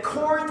 That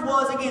Corinth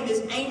was, again,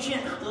 this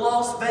ancient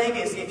Las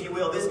Vegas, if you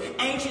will, this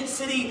ancient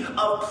city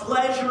of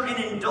pleasure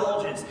and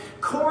indulgence.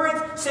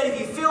 Corinth said if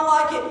you feel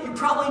like it, you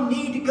probably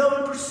need to go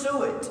and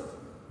pursue it.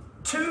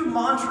 Two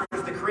mantras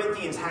the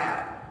Corinthians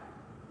had.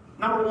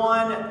 Number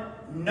one,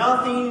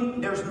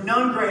 there's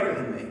none greater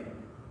than me.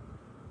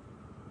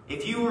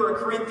 If you were a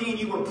Corinthian,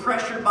 you were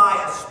pressured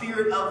by a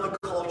spirit of the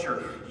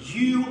culture.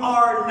 You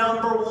are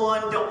number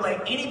one. Don't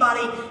let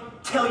anybody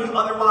tell you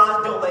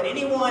otherwise. Don't let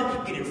anyone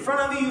get in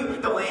front of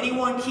you. Don't let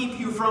anyone keep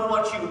you from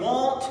what you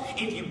want.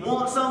 If you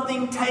want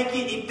something, take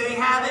it. If they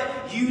have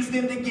it, use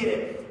them to get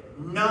it.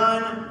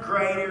 None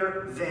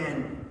greater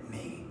than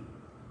me.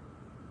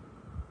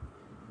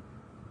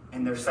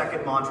 And their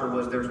second mantra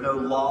was, there's no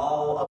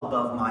law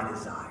above my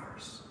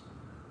desires.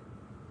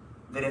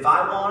 That if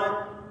I want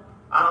it,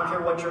 I don't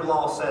care what your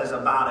law says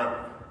about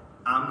it,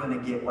 I'm going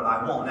to get what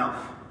I want. Now,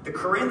 the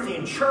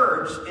Corinthian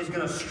church is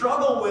going to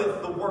struggle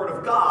with the Word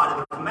of God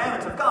and the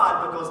commandments of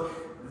God because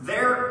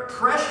their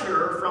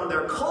pressure from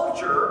their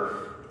culture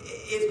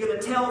is going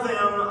to tell them,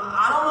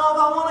 I don't know if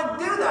I want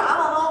to do that. I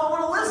don't know if I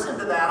want to listen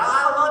to that.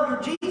 I love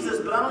your Jesus,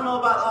 but I don't know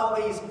about all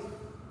these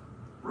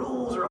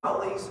rules or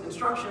all these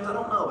instructions. I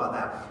don't know about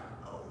that.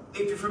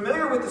 If you're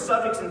familiar with the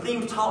subjects and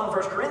themes taught in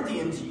 1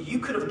 Corinthians, you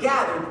could have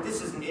gathered that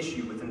this is an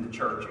issue within the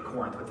church at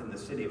Corinth, within the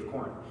city of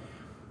Corinth.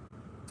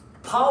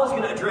 Paul is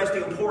going to address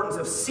the importance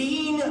of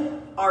seeing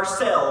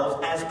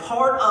ourselves as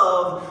part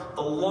of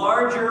the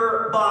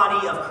larger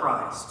body of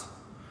Christ.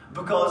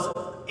 Because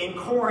in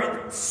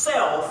Corinth,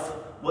 self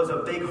was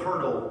a big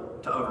hurdle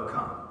to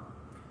overcome.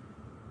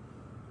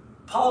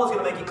 Paul is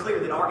going to make it clear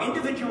that our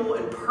individual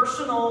and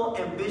personal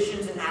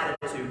ambitions and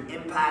attitude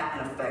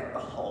impact and affect the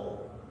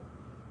whole.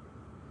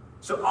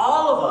 So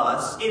all of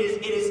us, it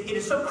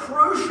is so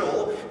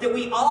crucial that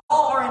we all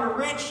are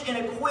enriched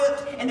and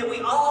equipped and that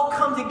we all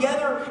come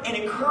together and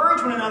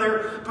encourage one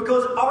another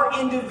because our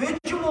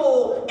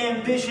individual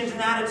ambitions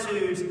and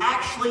attitudes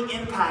actually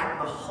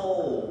impact the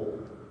whole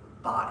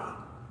body.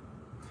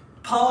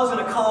 Paul is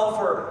going to call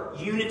for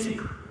unity,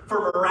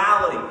 for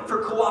morality,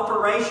 for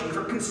cooperation,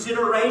 for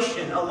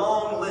consideration, a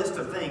long list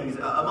of things,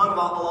 among a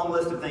long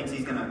list of things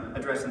he's going to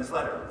address in this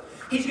letter.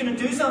 He's going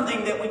to do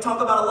something that we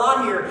talk about a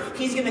lot here.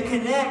 He's going to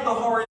connect the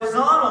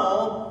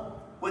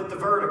horizontal with the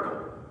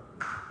vertical.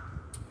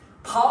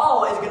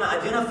 Paul is going to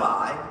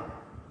identify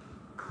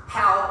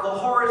how the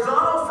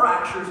horizontal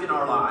fractures in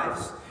our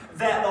lives,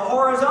 that the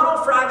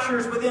horizontal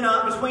fractures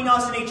between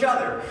us and each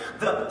other,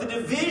 the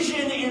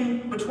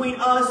division between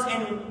us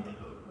and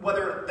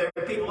whether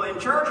they're people in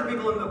church or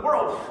people in the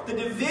world, the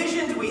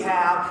divisions we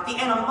have, the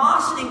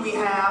animosity we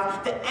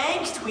have, the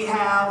angst we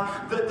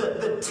have,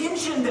 the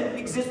tension that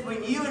exists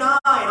between you and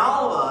I and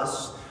all of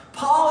us,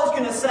 Paul is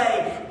going to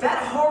say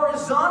that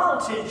horizontal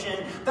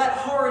tension, that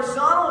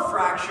horizontal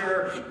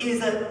fracture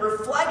is a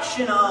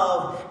reflection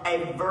of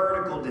a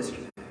vertical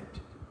disconnect.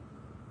 You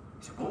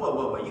say,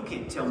 whoa, you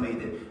can't tell me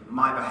that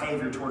my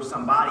behavior towards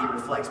somebody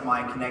reflects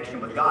my connection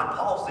with God.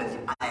 Paul says,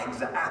 I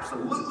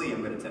absolutely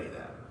am going to tell you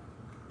that.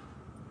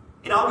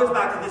 It all goes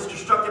back to this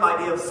destructive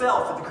idea of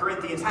self that the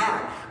Corinthians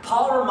had.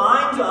 Paul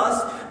reminds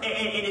us,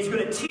 and is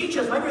going to teach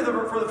us, maybe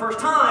for the first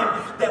time,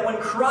 that when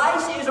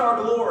Christ is our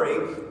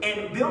glory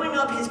and building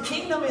up His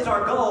kingdom is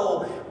our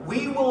goal,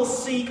 we will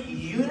seek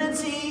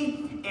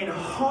unity and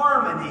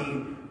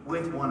harmony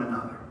with one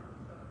another.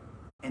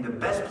 And the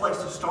best place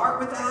to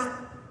start with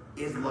that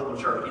is the local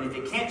church. And if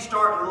it can't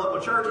start in the local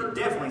church, it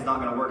definitely is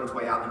not going to work its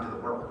way out into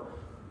the world.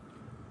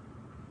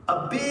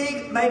 A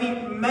big,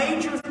 maybe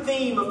major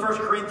theme of 1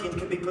 Corinthians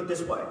can be put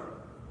this way.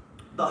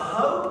 The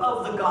hope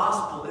of the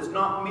gospel is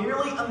not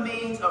merely a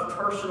means of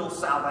personal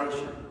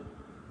salvation,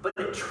 but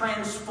it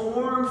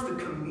transforms the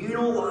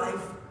communal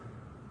life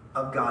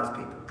of God's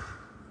people.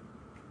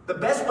 The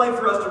best way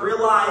for us to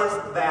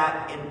realize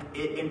that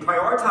and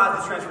prioritize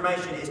this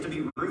transformation is to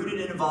be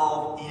rooted and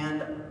involved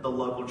in the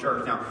local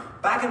church. Now,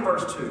 back in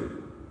verse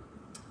 2,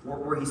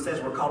 where he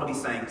says we're called to be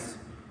saints,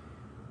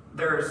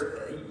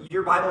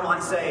 your Bible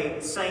might say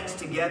saints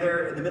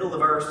together in the middle of the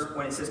verse.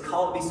 When it says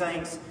called to be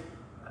saints,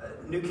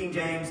 New King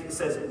James, it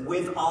says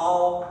with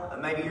all.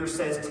 Maybe yours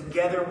says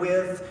together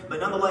with. But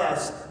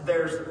nonetheless,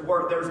 there's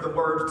the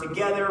words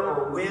together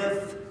or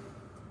with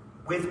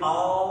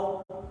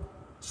all.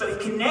 So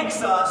it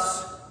connects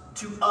us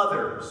to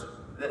others.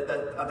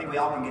 I think we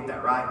all can get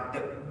that, right?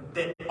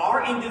 That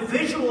our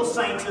individual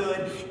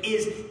sainthood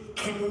is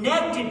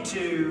connected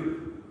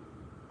to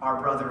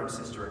our brother and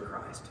sister in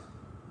Christ.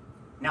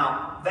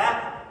 Now,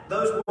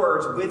 those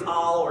words, with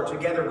all or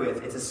together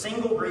with, it's a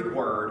single Greek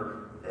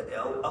word,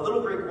 a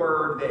little Greek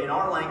word that in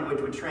our language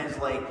would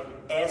translate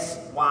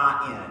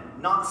S-Y-N.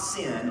 Not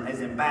sin,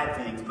 as in bad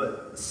things,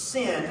 but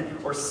sin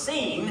or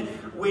seen,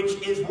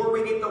 which is where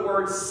we get the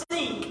word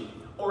sink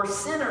or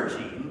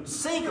synergy.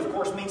 Sync, of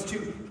course, means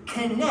to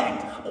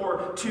connect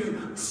or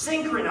to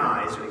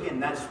synchronize. Again,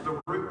 that's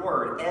the root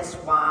word,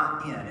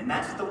 S-Y-N. And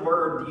that's the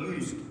word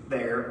used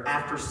there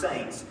after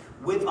saints,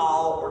 with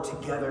all or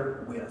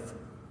together with.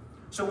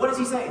 So what is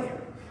he saying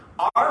here?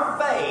 Our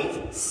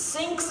faith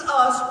syncs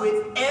us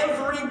with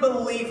every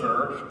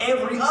believer,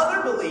 every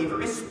other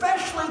believer,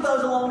 especially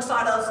those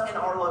alongside us in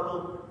our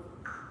local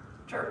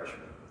church.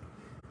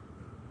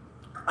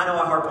 I know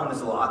I harp on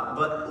this a lot,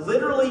 but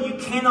literally you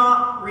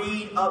cannot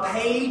read a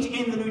page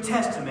in the New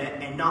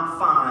Testament and not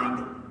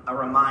find a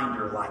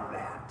reminder like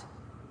that.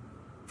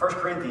 1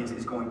 Corinthians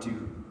is going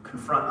to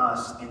confront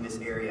us in this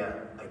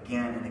area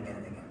again and again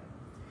and again.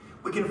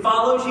 We can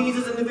follow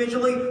Jesus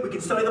individually, we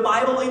can study the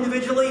Bible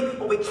individually,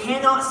 but we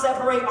cannot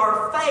separate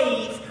our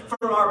faith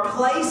from our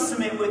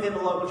placement within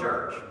the local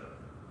church,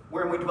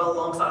 wherein we dwell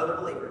alongside other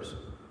believers.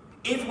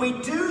 If we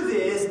do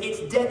this,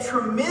 it's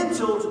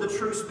detrimental to the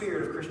true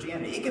spirit of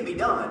Christianity. It can be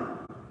done.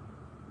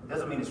 It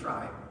doesn't mean it's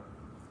right.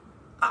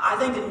 I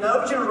think that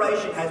no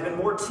generation has been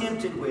more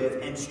tempted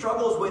with and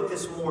struggles with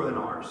this more than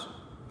ours.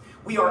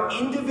 We are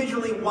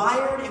individually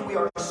wired and we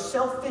are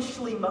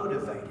selfishly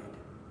motivated.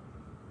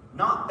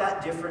 Not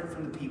that different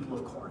from the people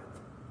of Corinth.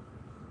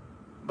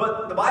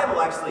 But the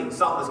Bible actually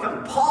saw this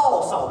coming.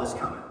 Paul saw this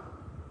coming.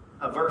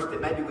 A verse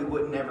that maybe we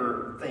would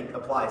never think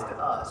applies to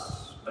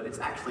us, but it's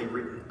actually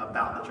written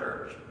about the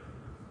church.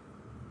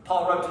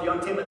 Paul wrote to young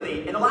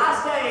Timothy, "In the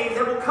last days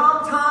there will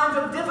come times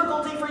of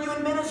difficulty for you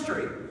in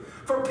ministry,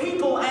 for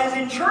people as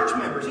in church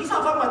members." He's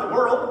not talking about the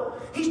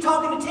world. He's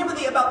talking to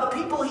Timothy about the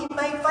people he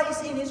may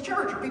face in his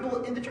church, or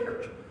people in the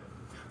church.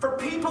 For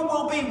people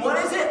will be, what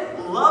is it?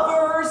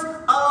 Lovers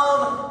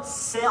of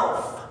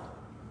self.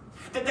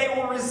 That they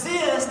will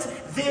resist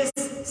this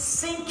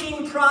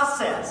sinking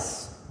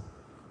process.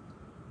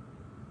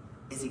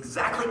 Is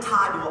exactly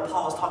tied to what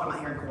Paul is talking about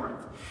here in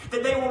Corinth.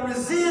 That they will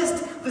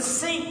resist the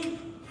sink.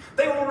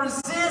 They will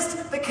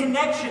resist the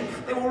connection.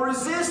 They will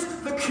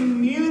resist the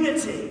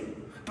community.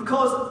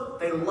 Because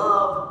they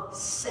love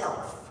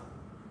self.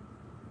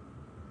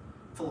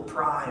 Full of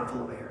pride and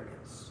full of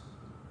arrogance.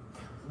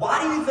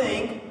 Why do you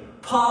think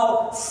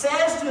Paul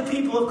says to the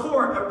people of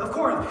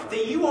Corinth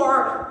that you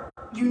are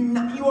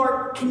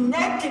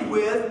connected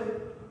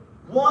with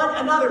one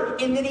another,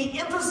 and then he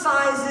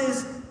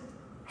emphasizes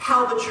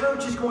how the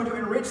church is going to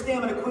enrich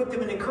them and equip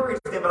them and encourage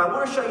them? But I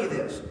want to show you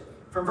this.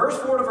 From verse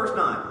 4 to verse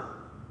 9.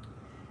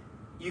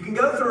 You can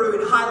go through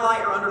and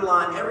highlight or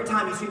underline every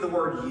time you see the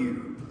word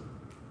you.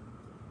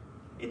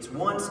 It's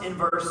once in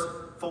verse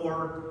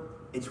 4.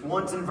 It's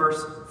once in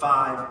verse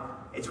 5.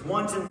 It's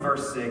once in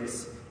verse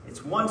 6.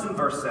 It's once in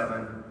verse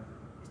 7.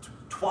 It's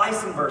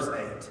twice in verse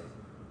 8.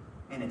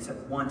 And it's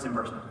once in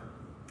verse 9.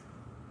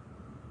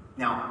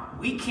 Now,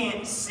 we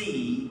can't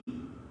see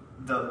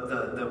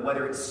the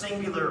whether it's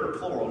singular or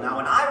plural. Now,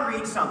 when I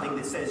read something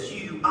that says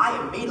you,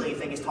 I immediately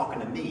think it's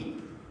talking to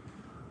me.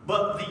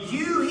 But the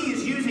you he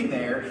is using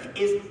there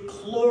is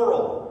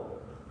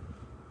plural.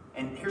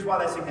 And here's why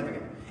that's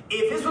significant.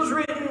 If this was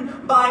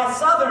written by a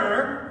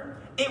southerner,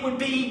 it would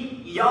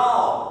be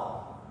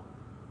y'all.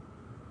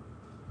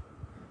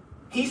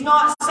 He's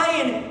not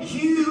saying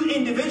you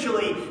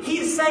individually. He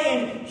is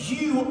saying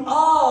you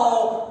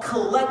all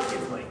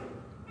collectively.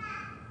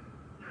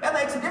 That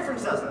makes a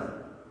difference, doesn't it?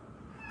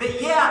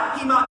 That, yeah,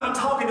 he might be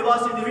talking to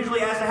us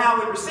individually as to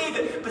how we receive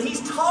it, but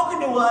he's talking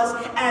to us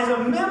as a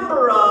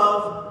member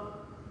of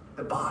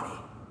the body.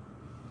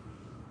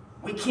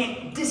 We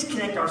can't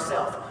disconnect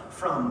ourselves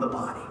from the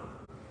body.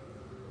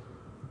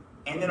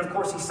 And then, of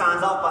course, he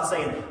signs off by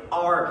saying,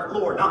 our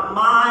Lord. Not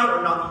my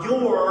or not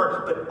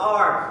your, but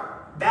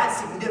our. That's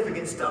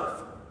significant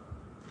stuff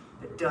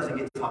that doesn't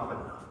get talked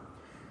about enough.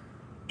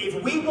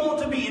 If we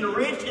want to be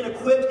enriched and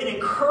equipped and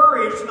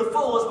encouraged to the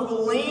fullest, we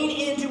will lean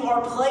into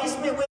our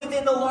placement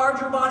within the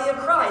larger body of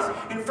Christ.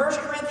 And 1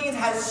 Corinthians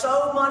has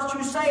so much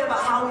to say about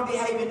how we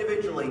behave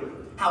individually,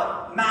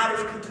 how it matters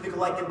to the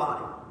collective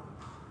body,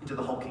 and to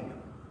the whole kingdom.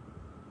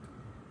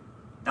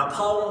 Now,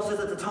 Paul wants to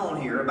set the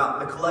tone here about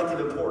the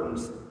collective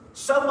importance,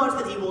 so much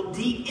that he will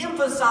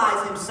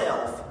de-emphasize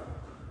himself.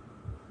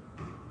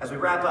 As we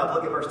wrap up,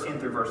 look at verse 10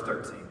 through verse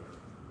 13.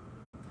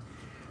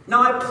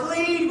 Now I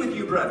plead with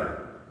you, brethren,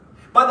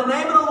 by the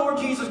name of the Lord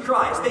Jesus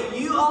Christ, that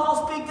you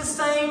all speak the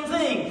same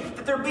thing,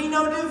 that there be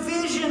no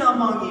division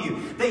among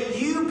you, that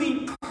you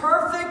be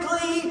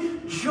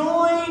perfectly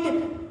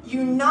joined,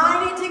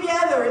 united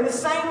together in the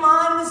same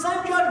mind and the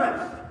same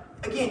judgment.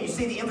 Again, you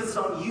see the emphasis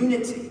on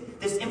unity,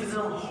 this emphasis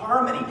on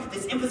harmony,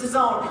 this emphasis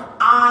on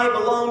I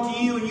belong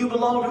to you and you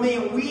belong to me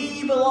and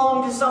we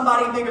belong to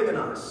somebody bigger than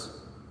us.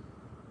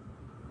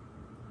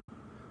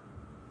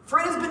 For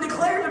it has been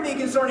declared to me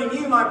concerning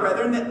you, my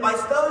brethren, that by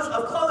those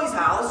of Chloe's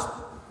house,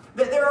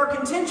 that there are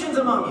contentions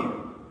among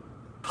you.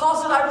 Paul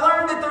said, I've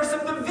learned that there's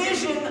some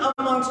division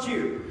amongst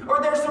you,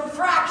 or there's some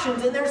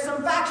fractions and there's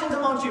some factions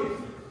amongst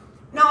you.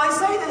 Now I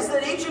say this,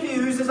 that each of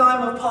you who says, I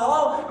am of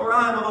Paul, or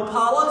I am of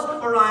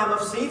Apollos, or I am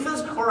of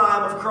Cephas, or I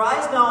am of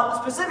Christ.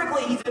 Now,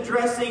 specifically, he's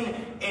addressing,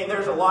 and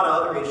there's a lot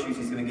of other issues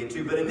he's going to get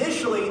to, but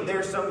initially,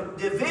 there's some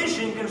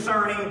division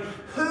concerning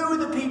who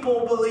the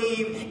people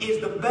believe is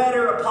the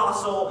better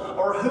apostle,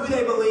 or who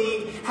they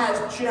believe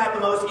should have the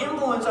most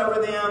influence over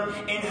them,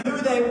 and who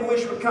they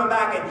wish would come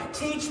back and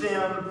teach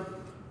them.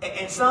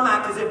 And some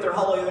act as if they're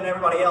holier than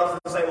everybody else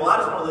and say, well, I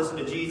just want to listen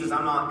to Jesus.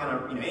 I'm not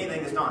going to,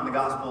 anything that's not in the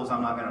Gospels,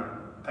 I'm not going to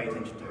pay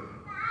attention to.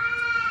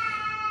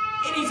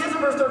 And he says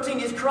in verse 13,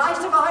 is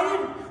Christ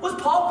divided? Was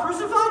Paul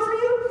crucified for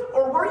you?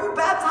 Or were you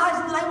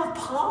baptized in the name of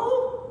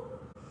Paul?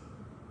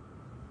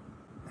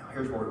 Now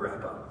here's where we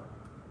wrap up.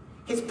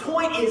 His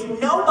point is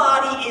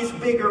nobody is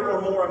bigger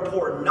or more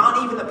important.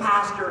 Not even the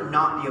pastor,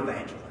 not the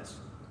evangelist.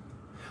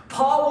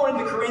 Paul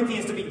wanted the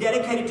Corinthians to be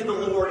dedicated to the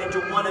Lord and to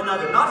one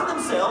another. Not to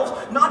themselves,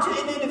 not to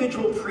an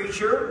individual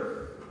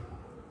preacher.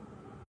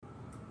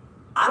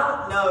 I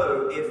don't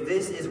know if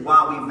this is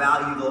why we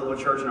value the local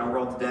church in our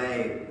world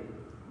today,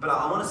 but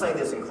I want to say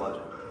this in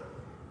closing.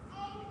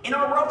 In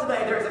our world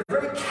today, there is a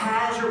very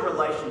casual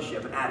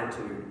relationship and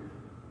attitude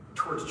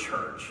towards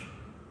church.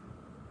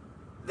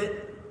 That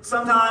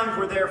sometimes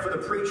we're there for the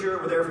preacher,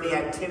 we're there for the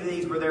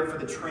activities, we're there for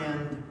the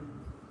trend.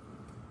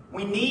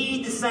 We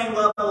need the same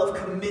level of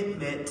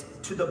commitment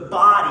to the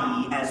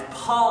body as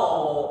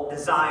Paul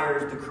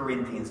desires the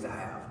Corinthians to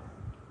have.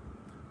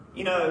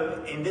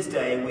 In this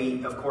day,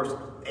 we, of course,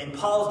 in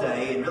Paul's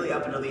day, and really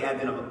up until the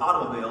advent of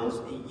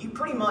automobiles, you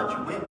pretty much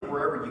went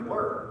wherever you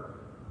were.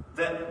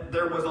 That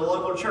there was a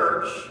local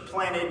church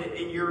planted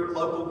in your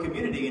local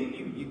community, and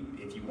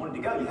if you wanted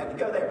to go, you had to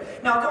go there.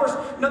 Now, of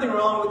course, nothing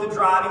wrong with the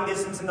driving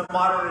distance and the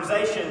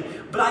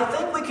modernization, but I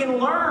think we can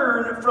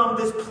learn from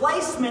this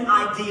placement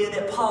idea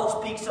that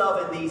Paul speaks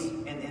of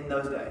in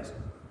those days.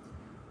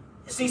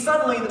 See,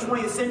 suddenly in the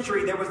 20th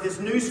century, there was this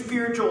new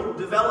spiritual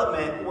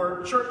development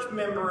where church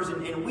members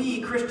and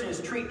we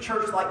Christians treat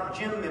church like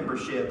gym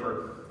membership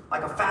or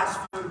like a fast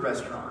food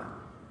restaurant,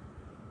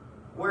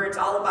 where it's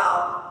all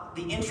about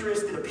the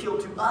interests that appeal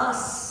to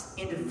us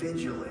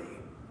individually.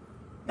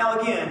 Now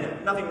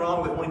again, nothing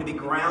wrong with wanting to be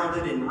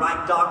grounded in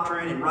right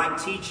doctrine and right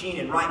teaching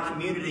and right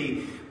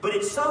community, but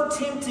it's so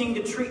tempting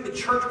to treat the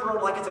church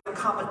world like it's a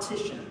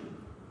competition,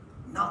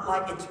 not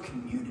like it's a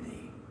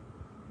community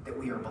that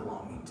we are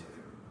belonging to.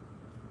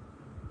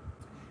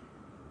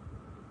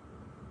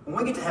 When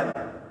we get to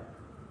heaven,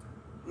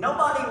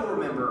 nobody will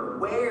remember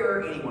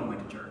where anyone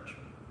went to church.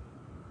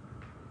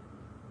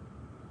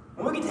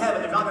 When we get to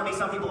heaven, there's not going to be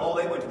some people,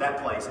 they went to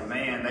that place, and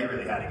man, they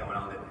really had it going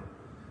on, didn't they?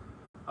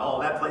 Oh,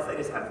 that place, they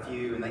just had a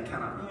few, and they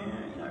kind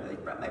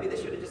of, maybe they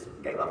should have just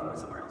gave up and went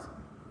somewhere else.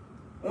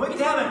 When we get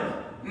to heaven,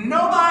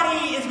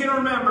 nobody is going to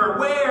remember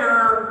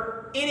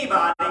where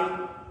anybody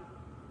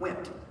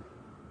went.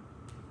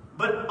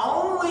 But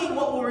only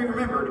what will be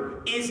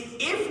remembered is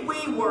if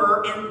we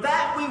were, and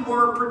that we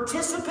were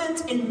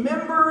participants and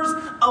members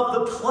of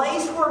the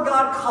place where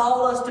God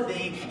called us to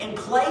be and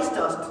placed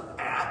us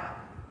at,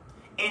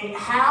 and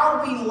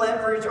how we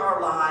leverage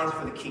our lives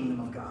for the kingdom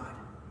of God.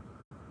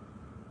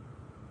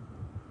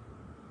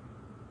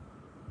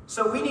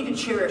 So we need to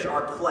cherish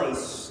our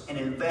place and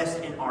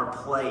invest in our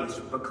place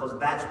because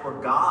that's where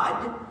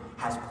God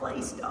has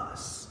placed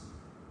us,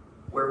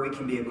 where we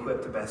can be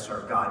equipped to best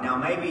serve God. Now,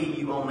 maybe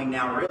you only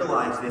now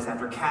realize this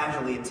after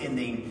casually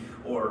attending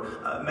or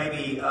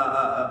maybe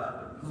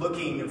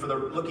looking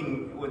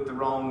with the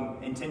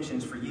wrong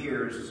intentions for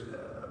years.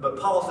 But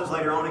Paul says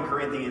later on in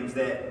Corinthians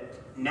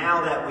that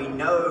now that we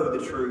know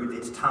the truth,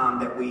 it's time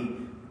that we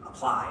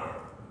apply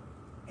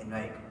it and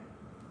make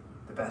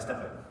the best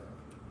of it.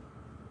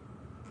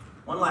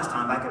 One last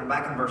time,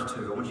 back in verse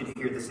 2, I want you to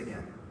hear this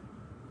again.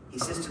 He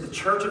says, to the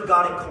church of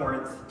God at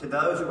Corinth, to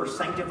those who are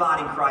sanctified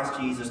in Christ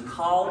Jesus,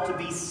 called to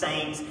be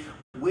saints,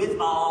 with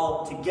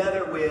all,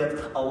 together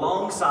with,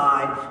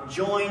 alongside,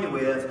 joined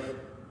with,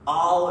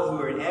 all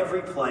who are in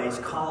every place,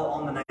 call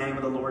on the name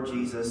of the Lord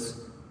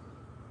Jesus,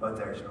 both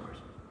theirs and ours.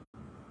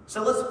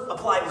 So let's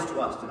apply this to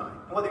us tonight.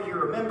 Whether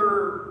you're a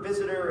member,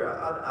 visitor,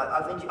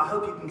 I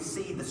hope you can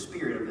see the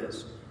spirit of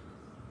this.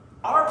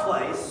 Our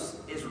place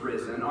is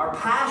risen. Our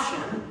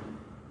passion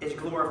is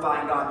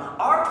glorifying God.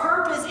 Our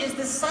purpose is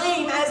the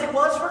same as it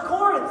was for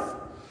Corinth.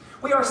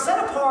 We are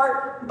set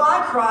apart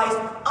by Christ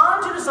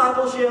unto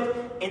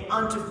discipleship and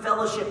unto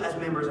fellowship as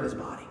members of His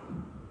body.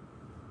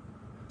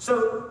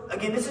 So,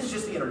 again, this is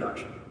just the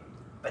introduction.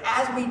 But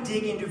as we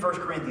dig into 1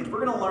 Corinthians,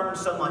 we're going to learn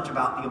so much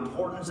about the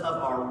importance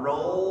of our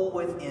role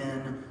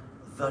within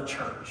the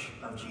church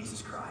of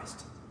Jesus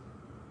Christ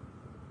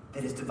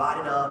that is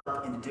divided up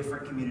into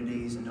different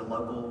communities, into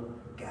local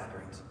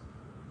gatherings.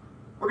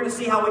 We're going to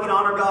see how we can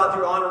honor God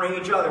through honoring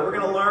each other. We're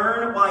going to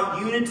learn why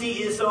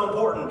unity is so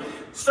important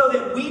so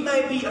that we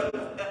may be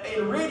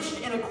enriched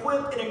and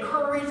equipped and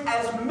encouraged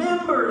as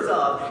members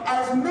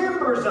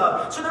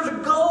of. So there's a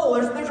goal,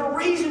 there's a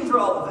reason for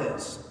all of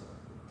this.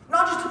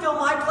 Not just to fill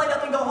my plate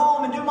up and go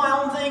home and do my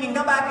own thing and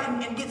come back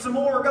and get some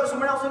more or go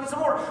somewhere else and get some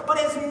more, but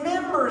as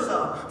members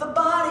of the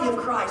body of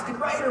Christ, the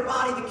greater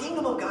body, the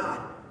kingdom of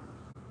God.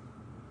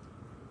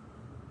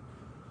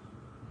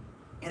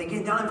 And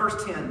again, down in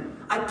verse 10,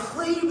 I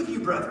plead with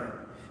you, brethren,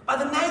 by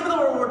the name of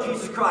the Lord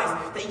Jesus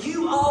Christ, that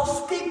you all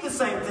speak the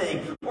same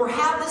thing, or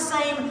have the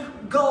same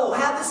goal,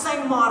 have the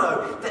same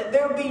motto, that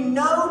there be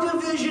no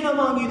division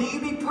among you, that you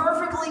be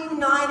perfectly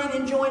united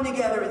and joined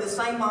together in the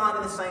same mind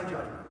and the same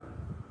judgment.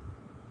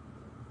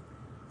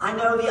 I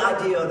know the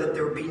idea that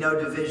there would be no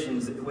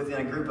divisions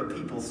within a group of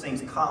people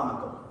seems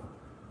comical,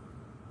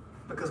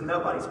 because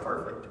nobody's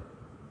perfect.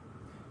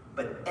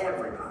 But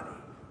everybody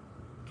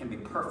can be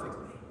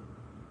perfectly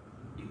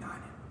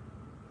united.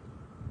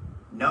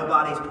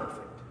 Nobody's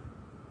perfect.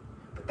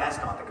 But that's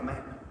not the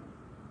commandment.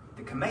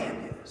 The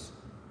command is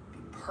be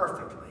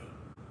perfectly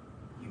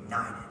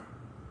united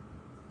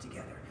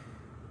together.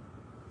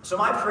 So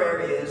my prayer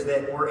is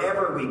that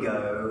wherever we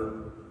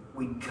go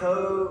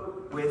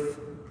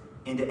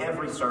into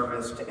every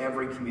service, to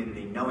every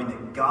community, knowing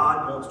that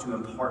God wants to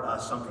impart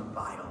us something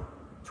vital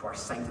to our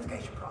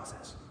sanctification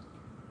process.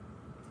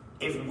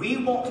 If we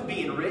want to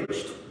be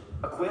enriched,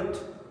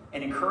 equipped,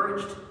 and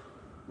encouraged,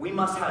 we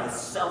must have a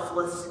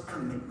selfless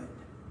commitment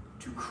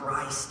to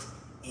Christ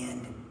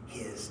in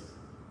His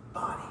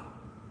body.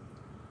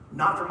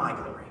 Not for my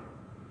glory,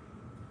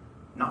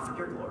 not for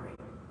your glory,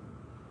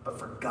 but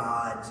for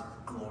God's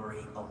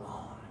glory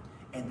alone,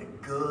 and the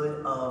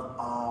good of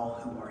all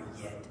who are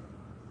yet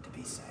to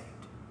be saved.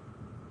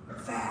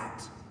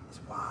 That is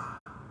why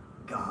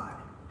God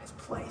has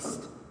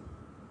placed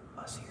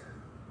us here.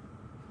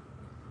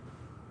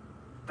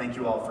 Thank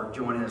you all for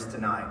joining us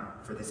tonight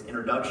for this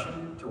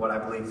introduction to what I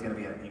believe is going to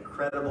be an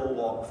incredible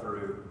walk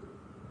through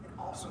an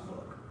awesome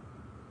book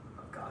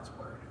of God's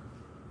Word.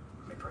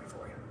 Let me pray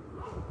for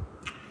you.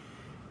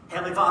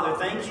 Heavenly Father,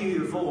 thank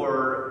you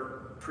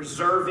for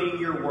preserving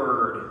your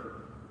Word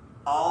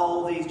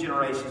all these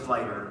generations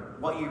later.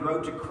 What you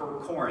wrote to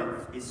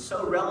Corinth is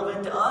so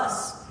relevant to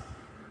us.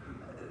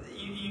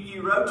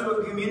 You wrote to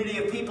a community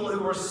of people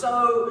who were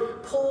so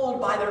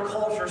pulled by their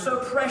culture, so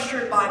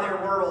pressured by their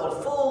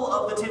world, full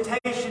of the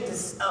temptation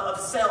of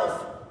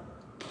self.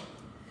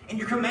 And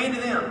your command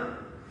to them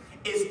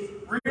is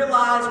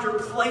realize your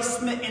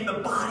placement in the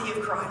body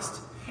of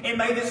Christ. And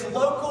may this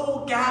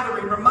local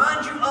gathering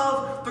remind you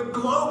of the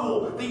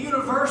global, the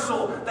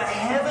universal, the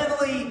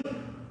heavenly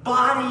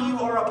body you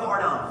are a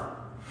part of.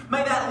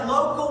 May that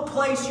local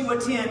place you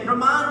attend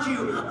remind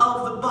you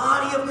of the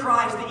body of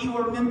Christ that you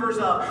are members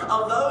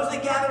of those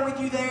that gather with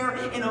you there,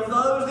 and of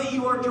those that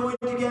you are joined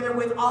together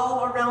with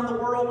all around the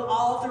world,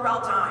 all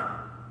throughout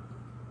time.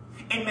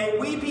 And may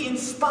we be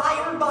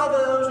inspired by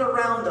those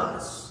around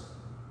us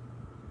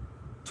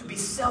to be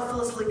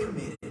selflessly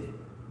committed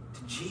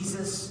to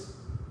Jesus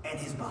and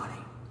His body,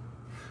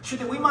 so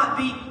that we might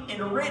be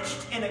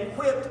enriched and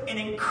equipped and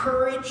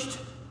encouraged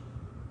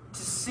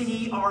to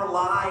see our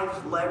lives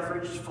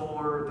leveraged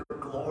for the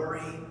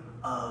glory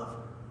of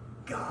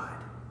God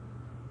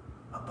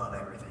above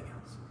everything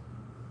else.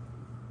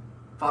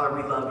 Father,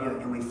 we love you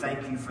and we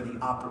thank you for the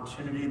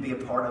opportunity to be a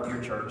part of your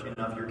church and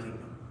of your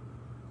kingdom.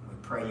 We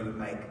pray you would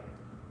make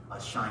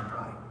us shine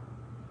bright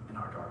in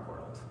our dark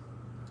world.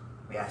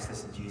 We ask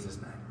this in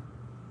Jesus' name.